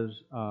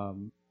was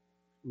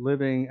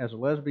living as a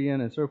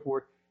lesbian and so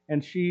forth.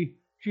 And she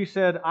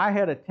said, I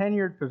had a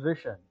tenured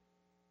position.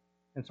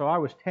 And so I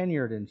was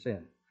tenured in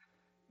sin.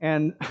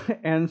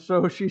 And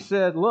so she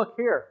said, look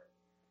here.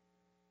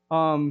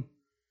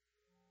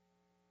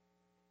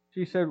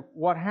 She said,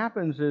 what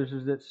happens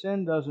is that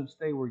sin doesn't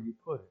stay where you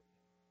put it.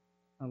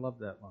 I love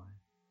that line.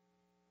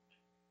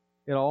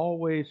 It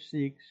always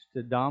seeks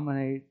to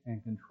dominate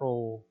and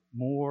control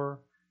more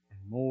and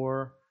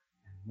more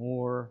and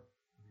more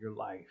of your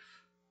life.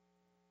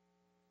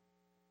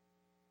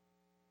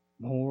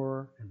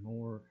 More and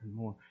more and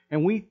more.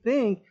 And we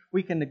think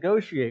we can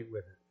negotiate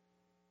with it.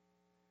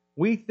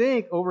 We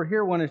think over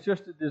here when it's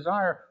just a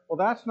desire, well,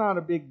 that's not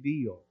a big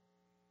deal.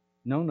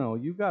 No,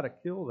 you've got to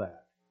kill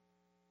that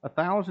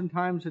 1,000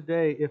 times a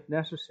day if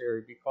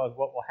necessary, because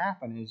what will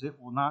happen is it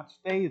will not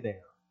stay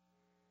there.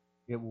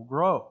 It will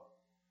grow.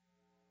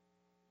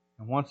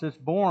 And once it's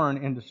born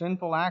into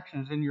sinful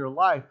actions in your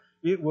life,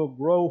 it will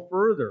grow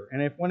further.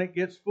 And when it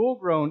gets full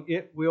grown,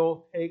 it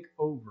will take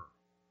over.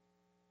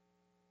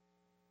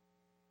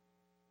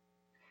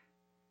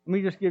 Let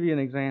me just give you an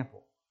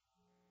example.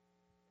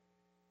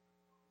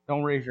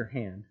 Don't raise your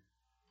hand.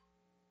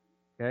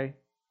 Okay?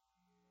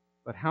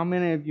 But how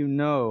many of you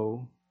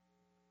know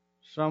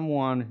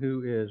someone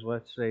who is,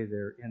 let's say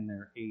they're in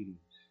their 80s,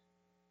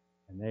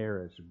 and they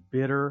are as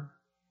bitter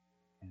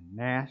and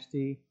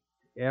nasty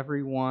to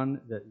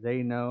everyone that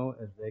they know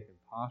as they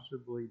could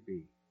possibly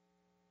be?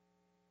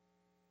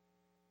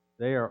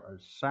 They are as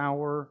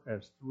sour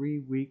as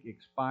 3-week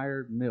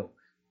expired milk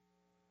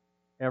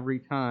every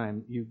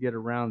time you get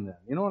around them.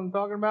 You know what I'm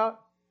talking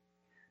about?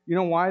 You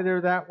know why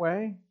they're that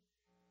way?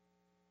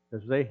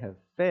 Because they have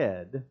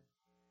fed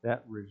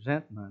that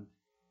resentment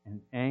and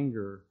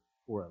anger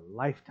for a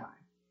lifetime.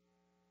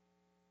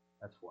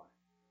 That's why.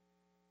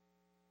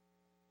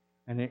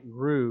 And it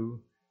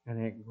grew,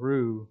 and it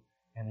grew,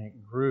 and it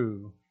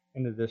grew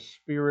into this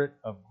spirit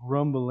of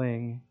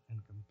grumbling and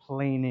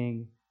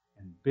complaining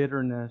and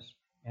bitterness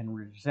and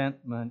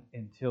resentment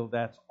until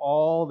that's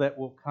all that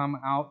will come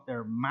out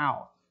their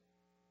mouth.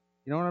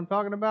 You know what I'm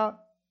talking about?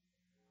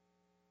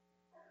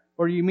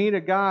 Or you meet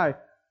a guy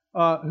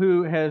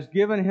who has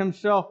given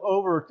himself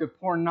over to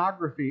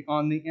pornography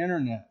on the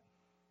internet,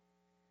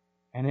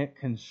 and it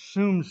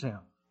consumes him.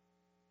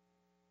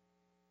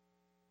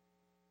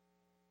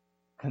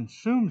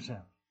 Consumes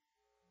him.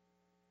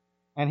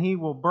 And he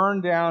will burn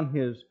down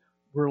his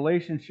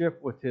relationship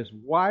with his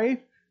wife,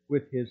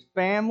 with his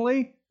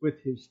family,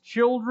 with his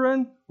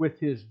children, with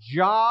his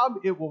job.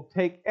 It will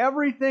take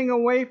everything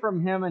away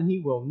from him, and he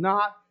will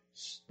not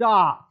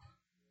stop.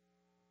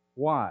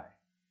 Why?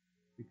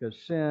 Because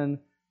sin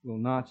will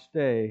not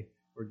stay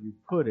where you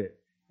put it.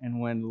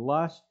 And when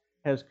lust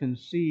has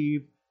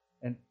conceived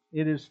and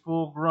it is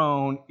full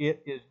grown,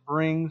 it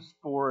brings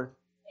forth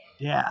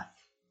death.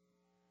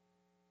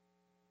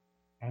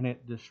 And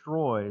it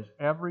destroys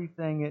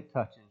everything it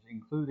touches,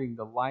 including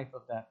the life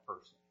of that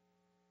person.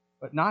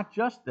 But not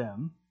just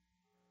them.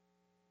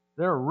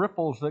 There are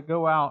ripples that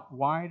go out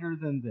wider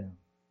than them.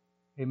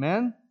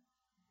 Amen?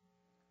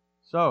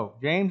 So,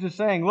 James is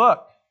saying,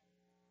 look,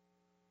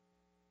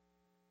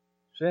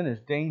 sin is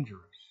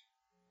dangerous.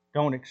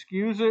 Don't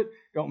excuse it.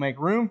 Don't make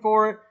room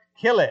for it.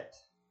 Kill it.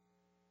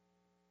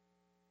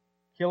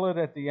 Kill it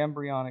at the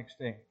embryonic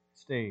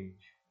stage.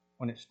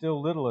 When it's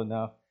still little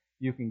enough,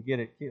 you can get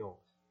it killed.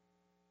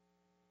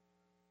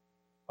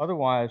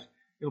 Otherwise,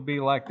 it'll be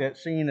like that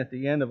scene at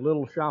the end of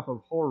Little Shop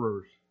of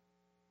Horrors.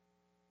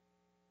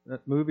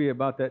 That movie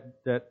about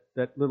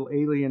that little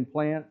alien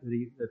plant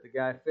that the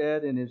guy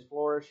fed in his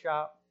florist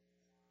shop.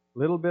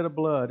 Little bit of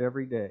blood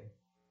every day.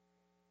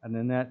 And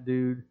then that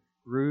dude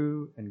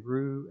grew and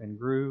grew and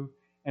grew.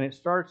 And it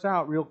starts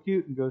out real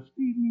cute and goes,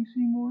 "Feed me,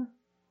 Seymour."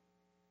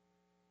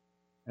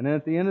 And then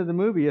at the end of the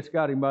movie, it's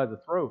got him by the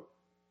throat.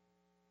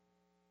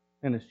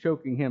 And it's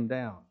choking him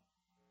down.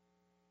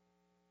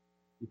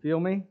 You feel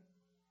me?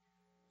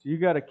 So you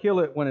got to kill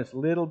it when it's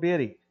little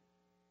bitty.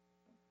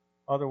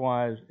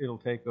 Otherwise, it'll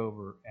take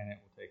over and it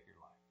will take your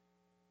life.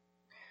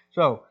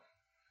 So,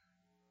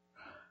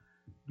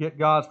 get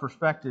God's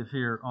perspective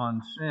here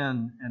on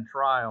sin and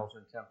trials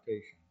and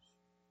temptations.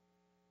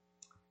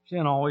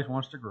 Sin always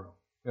wants to grow.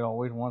 It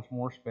always wants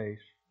more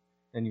space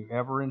than you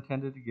ever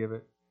intended to give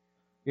it.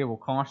 It will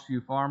cost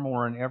you far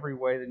more in every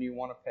way than you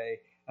want to pay,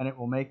 and it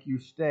will make you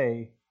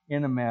stay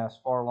in a mess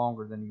far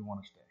longer than you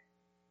want to stay.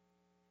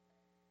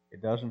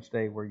 It doesn't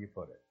stay where you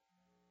put it.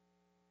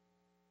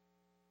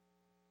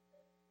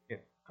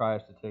 It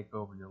tries to take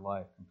over your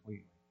life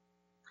completely.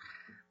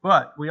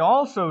 But we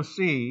also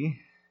see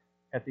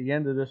at the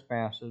end of this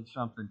passage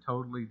something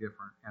totally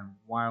different and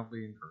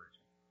wildly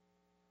encouraging,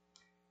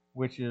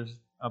 which is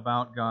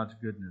about God's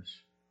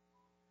goodness.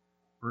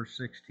 Verse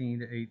 16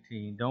 to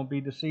 18. Don't be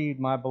deceived,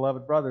 my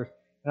beloved brothers.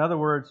 In other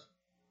words,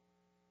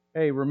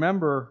 hey,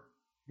 remember,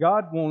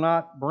 God will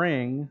not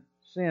bring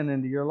sin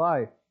into your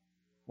life.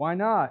 Why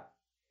not?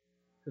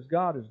 Because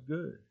God is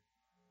good.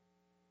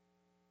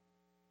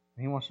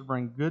 He wants to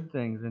bring good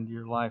things into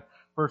your life.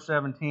 Verse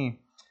 17.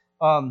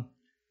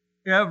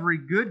 Every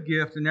good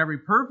gift and every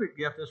perfect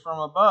gift is from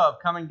above,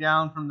 coming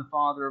down from the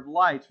Father of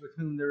lights, with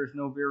whom there is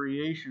no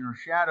variation or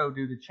shadow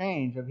due to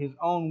change. Of His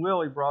own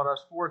will He brought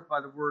us forth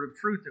by the word of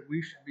truth, that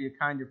we should be a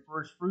kind of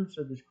first fruits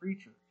of His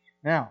creatures.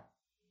 Now,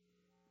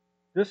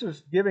 this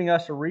is giving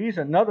us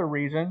another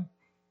reason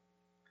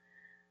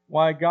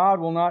why God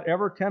will not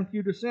ever tempt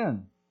you to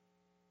sin.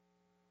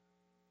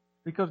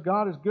 Because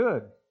God is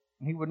good,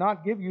 and He would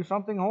not give you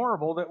something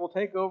horrible that will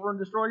take over and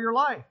destroy your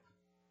life.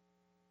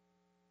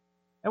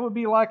 That would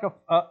be like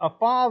a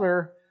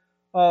father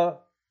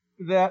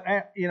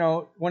that,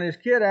 when his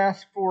kid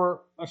asked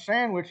for a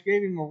sandwich,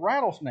 gave him a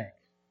rattlesnake.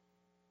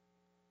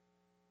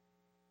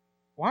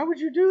 Why would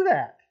you do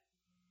that?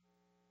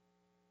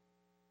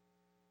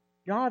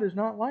 God is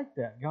not like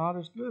that. God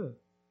is good.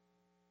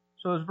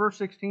 So as verse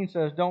 16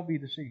 says, don't be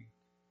deceived.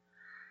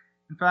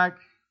 In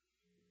fact,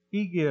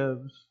 He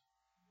gives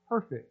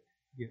perfect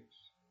gifts.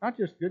 Not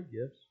just good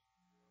gifts.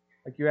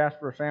 Like you ask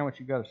for a sandwich,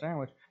 you got a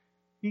sandwich.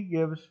 He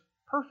gives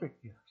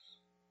perfect gifts.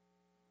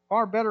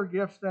 Far better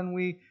gifts than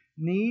we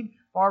need,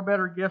 far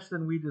better gifts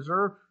than we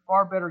deserve,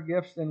 far better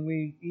gifts than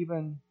we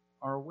even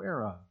are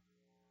aware of.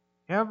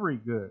 Every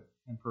good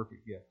and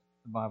perfect gift,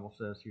 the Bible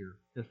says here,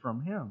 is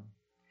from Him.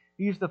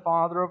 He's the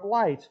Father of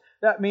lights.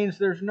 That means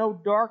there's no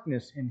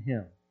darkness in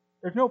Him.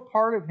 There's no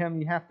part of Him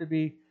you have to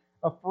be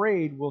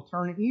afraid will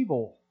turn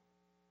evil,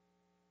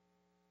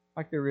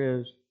 like there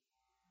is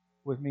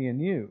with me and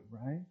you,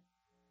 right?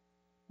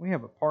 We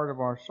have a part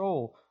of our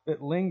soul that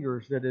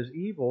lingers that is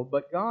evil,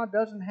 but God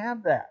doesn't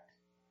have that.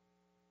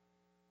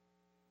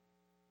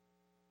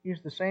 He's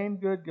the same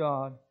good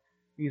God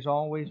He's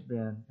always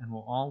been and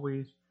will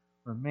always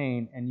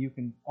remain, and you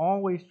can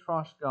always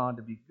trust God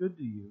to be good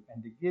to you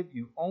and to give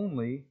you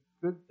only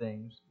good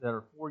things that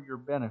are for your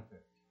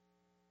benefit.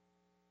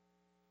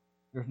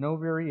 There's no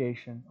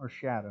variation or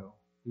shadow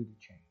due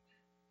to change.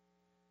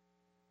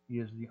 He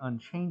is the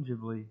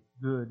unchangeably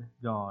good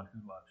God who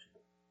loves you.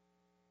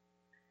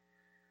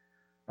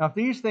 Now, if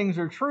these things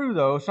are true,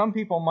 though, some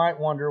people might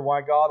wonder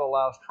why God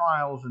allows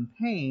trials and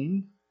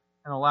pain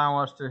and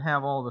allow us to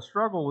have all the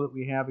struggle that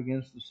we have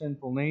against the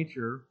sinful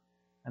nature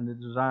and the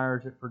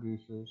desires it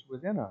produces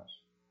within us.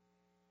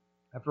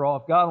 After all,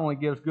 if God only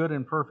gives good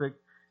and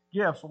perfect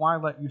gifts, why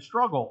let you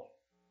struggle?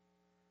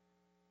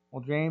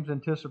 Well, James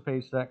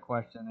anticipates that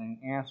question and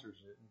he answers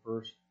it in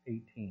verse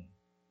 18.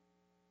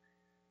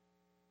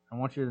 I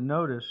want you to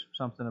notice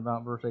something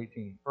about verse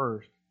 18.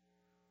 First,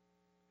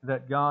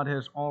 that God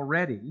has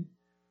already,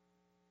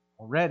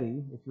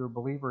 if you're a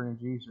believer in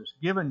Jesus,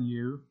 given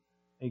you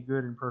a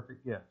good and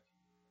perfect gift.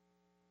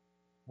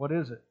 What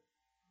is it?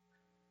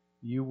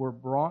 You were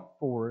brought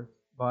forth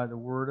by the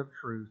word of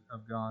truth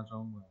of God's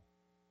own will.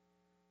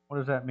 What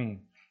does that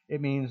mean? It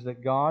means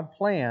that God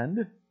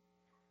planned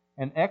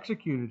and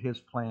executed His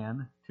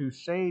plan to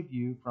save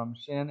you from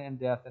sin and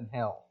death and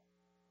hell.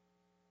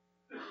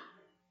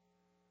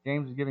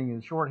 James is giving you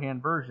the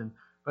shorthand version,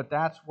 but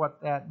that's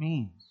what that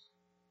means.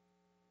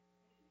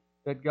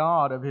 That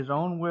God, of His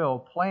own will,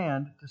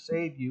 planned to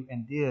save you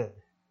and did.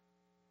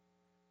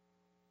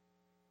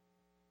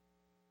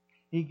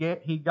 He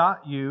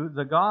got you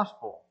the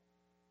gospel.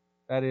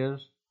 That is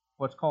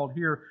what's called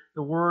here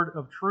the word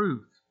of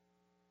truth.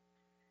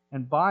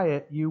 And by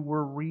it you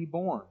were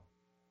reborn.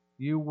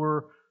 You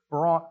were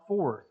brought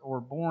forth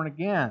or born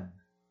again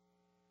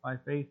by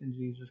faith in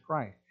Jesus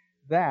Christ.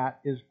 That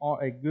is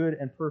a good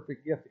and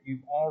perfect gift that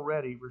you've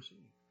already received.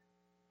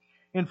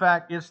 In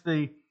fact, it's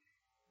the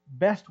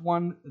best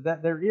one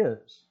that there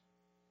is.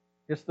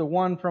 It's the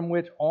one from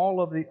which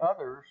all of the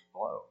others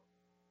flow.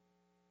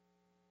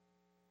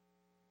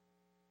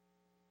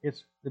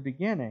 It's the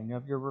beginning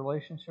of your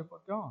relationship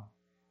with God.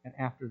 And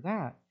after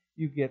that,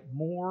 you get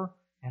more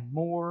and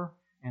more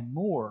and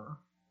more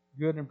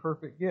good and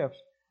perfect gifts.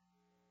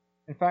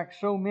 In fact,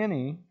 so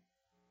many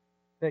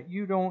that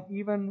you don't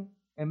even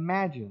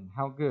imagine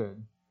how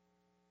good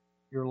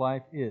your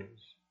life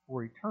is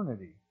for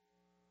eternity.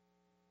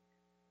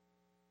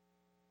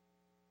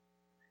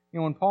 You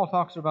know, when Paul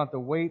talks about the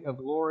weight of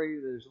glory,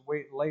 there's a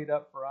weight laid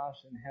up for us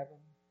in heaven.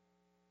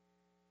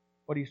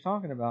 What he's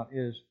talking about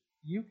is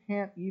you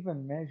can't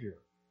even measure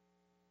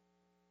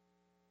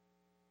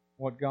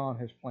what God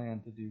has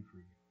planned to do for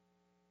you.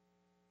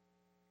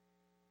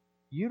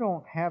 You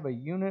don't have a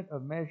unit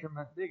of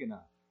measurement big enough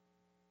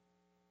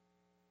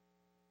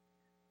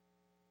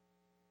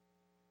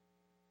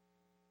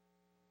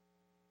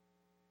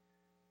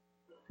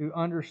to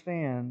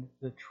understand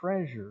the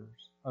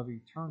treasures of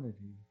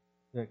eternity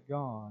that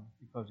God,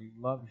 because He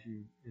loves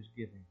you, is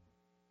giving you.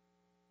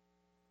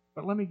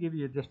 But let me give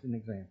you just an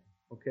example,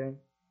 okay?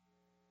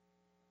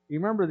 You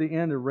remember the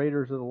end of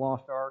Raiders of the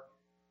Lost Ark?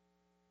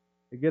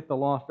 They get the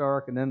Lost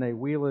Ark and then they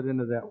wheel it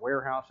into that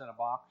warehouse in a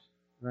box,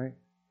 right?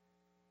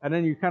 And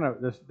then you kind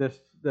of,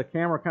 the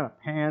camera kind of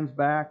pans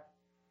back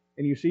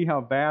and you see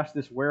how vast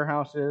this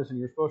warehouse is, and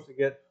you're supposed to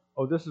get,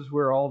 oh, this is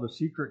where all the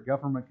secret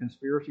government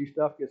conspiracy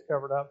stuff gets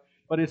covered up.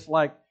 But it's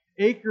like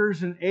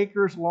acres and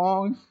acres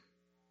long.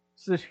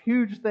 It's this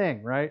huge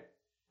thing, right?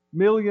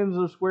 Millions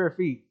of square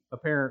feet,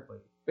 apparently,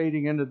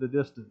 fading into the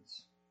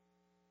distance.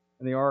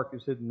 And the ark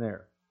is hidden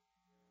there.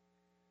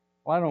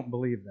 Well, I don't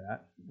believe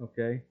that,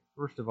 okay?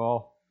 First of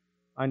all,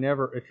 I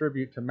never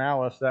attribute to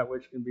malice that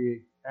which can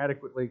be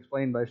adequately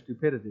explained by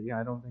stupidity.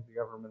 I don't think the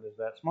government is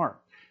that smart,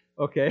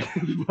 okay?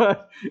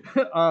 but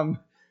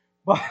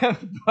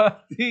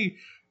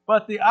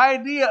the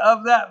idea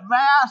of that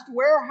vast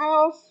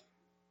warehouse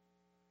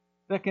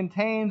that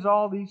contains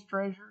all these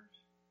treasures,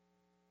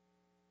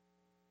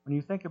 when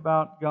you think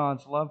about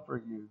God's love for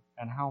you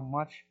and how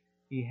much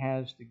He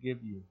has to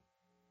give you,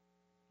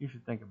 you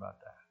should think about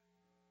that.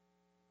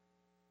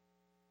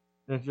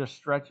 It just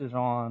stretches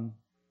on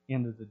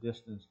into the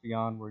distance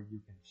beyond where you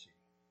can see.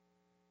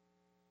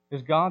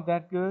 Is God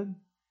that good?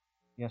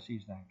 Yes,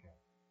 He's that good.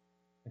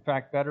 In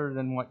fact, better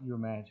than what you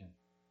imagine.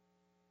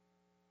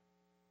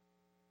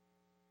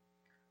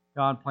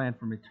 God planned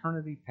from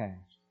eternity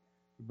past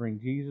to bring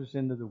Jesus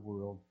into the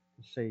world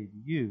to save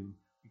you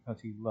because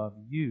He loved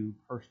you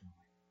personally.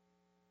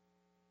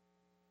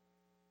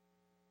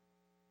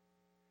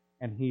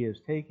 And He is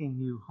taking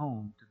you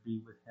home to be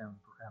with Him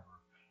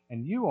forever.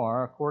 And you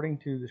are, according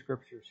to the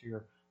Scriptures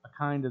here, a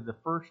kind of the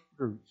first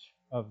fruits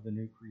of the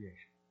new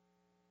creation.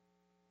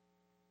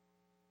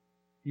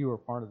 You are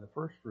part of the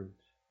first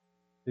fruits,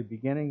 the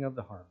beginning of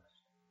the harvest,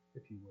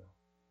 if you will,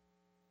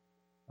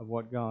 of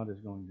what God is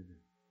going to do.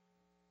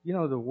 You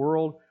know, the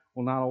world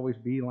will not always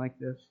be like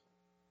this.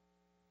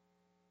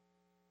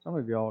 Some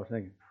of y'all are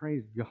thinking,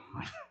 praise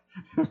God,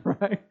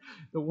 right?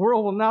 The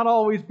world will not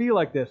always be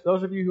like this.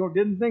 Those of you who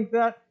didn't think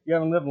that, you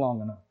haven't lived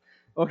long enough.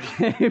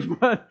 Okay,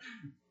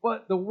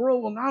 but the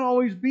world will not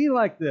always be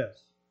like this.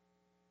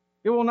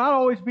 It will not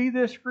always be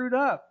this screwed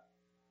up.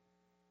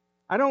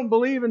 I don't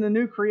believe in the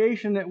new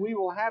creation that we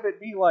will have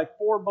it be like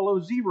 4 below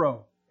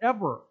zero,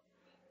 ever.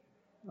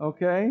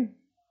 Okay?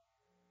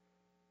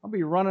 I'll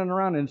be running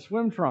around in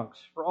swim trunks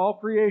for all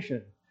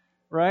creation,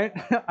 right?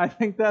 I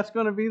think that's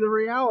going to be the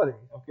reality.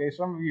 Okay,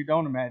 some of you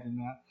don't imagine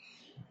that.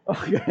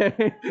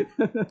 Okay?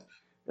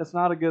 That's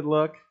not a good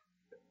look.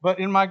 But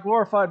in my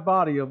glorified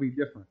body, it'll be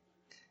different.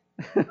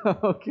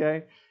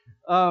 Okay?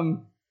 But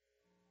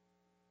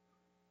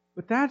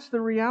that's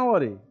the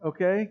reality,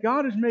 okay?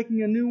 God is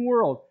making a new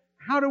world.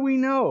 How do we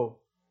know?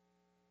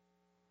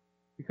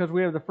 Because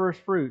we have the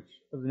first fruits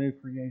of the new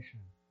creation.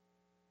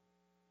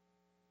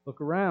 Look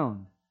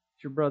around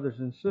at your brothers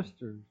and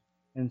sisters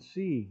and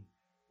see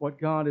what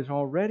God is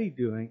already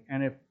doing.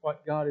 And if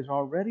what God is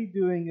already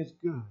doing is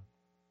good,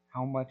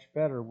 how much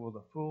better will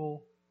the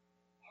full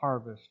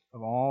harvest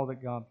of all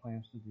that God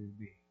plans to do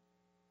be?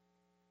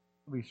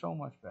 It'll be so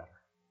much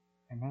better.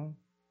 Amen?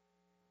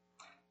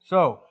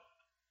 So,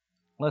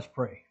 let's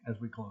pray as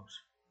we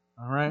close.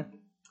 All right?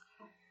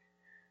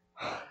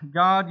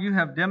 God, you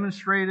have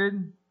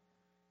demonstrated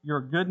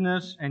your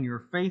goodness and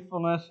your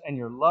faithfulness and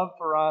your love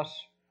for us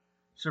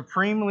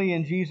supremely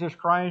in Jesus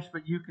Christ,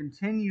 but you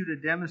continue to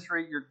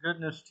demonstrate your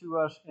goodness to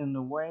us in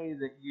the way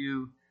that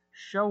you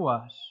show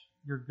us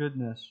your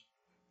goodness,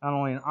 not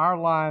only in our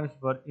lives,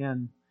 but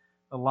in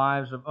the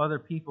lives of other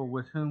people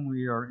with whom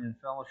we are in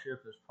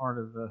fellowship as part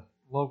of the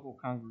local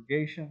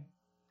congregation.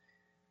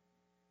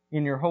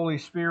 In your Holy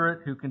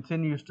Spirit, who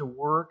continues to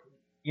work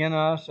in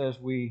us as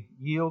we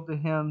yield to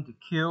Him to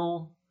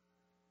kill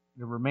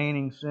the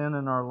remaining sin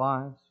in our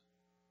lives.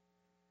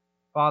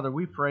 Father,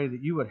 we pray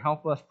that you would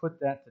help us put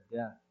that to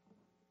death.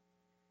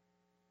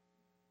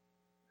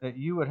 That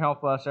you would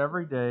help us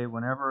every day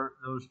whenever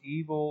those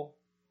evil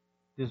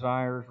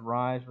desires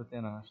rise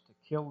within us to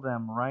kill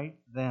them right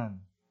then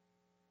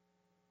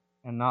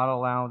and not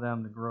allow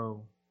them to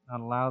grow,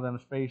 not allow them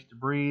space to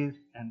breathe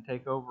and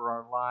take over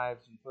our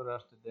lives and put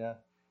us to death.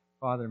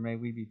 Father, may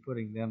we be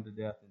putting them to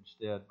death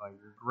instead by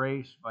your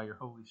grace, by your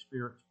Holy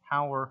Spirit's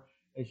power,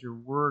 as your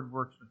word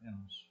works within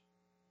us.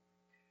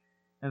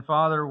 And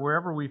Father,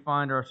 wherever we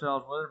find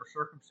ourselves, whatever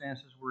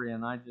circumstances we're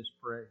in, I just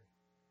pray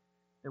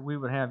that we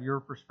would have your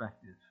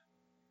perspective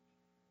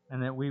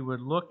and that we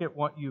would look at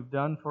what you've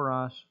done for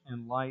us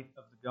in light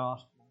of the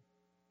gospel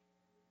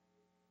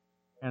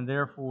and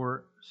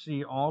therefore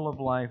see all of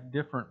life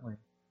differently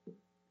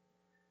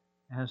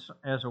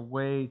as a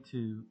way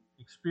to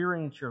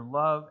experience your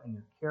love and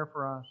your care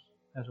for us,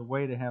 as a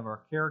way to have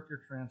our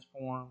character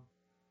transformed,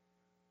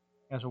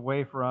 as a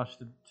way for us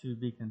to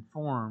be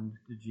conformed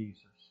to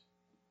Jesus.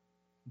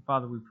 And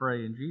Father, we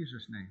pray in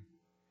Jesus' name.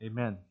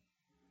 Amen.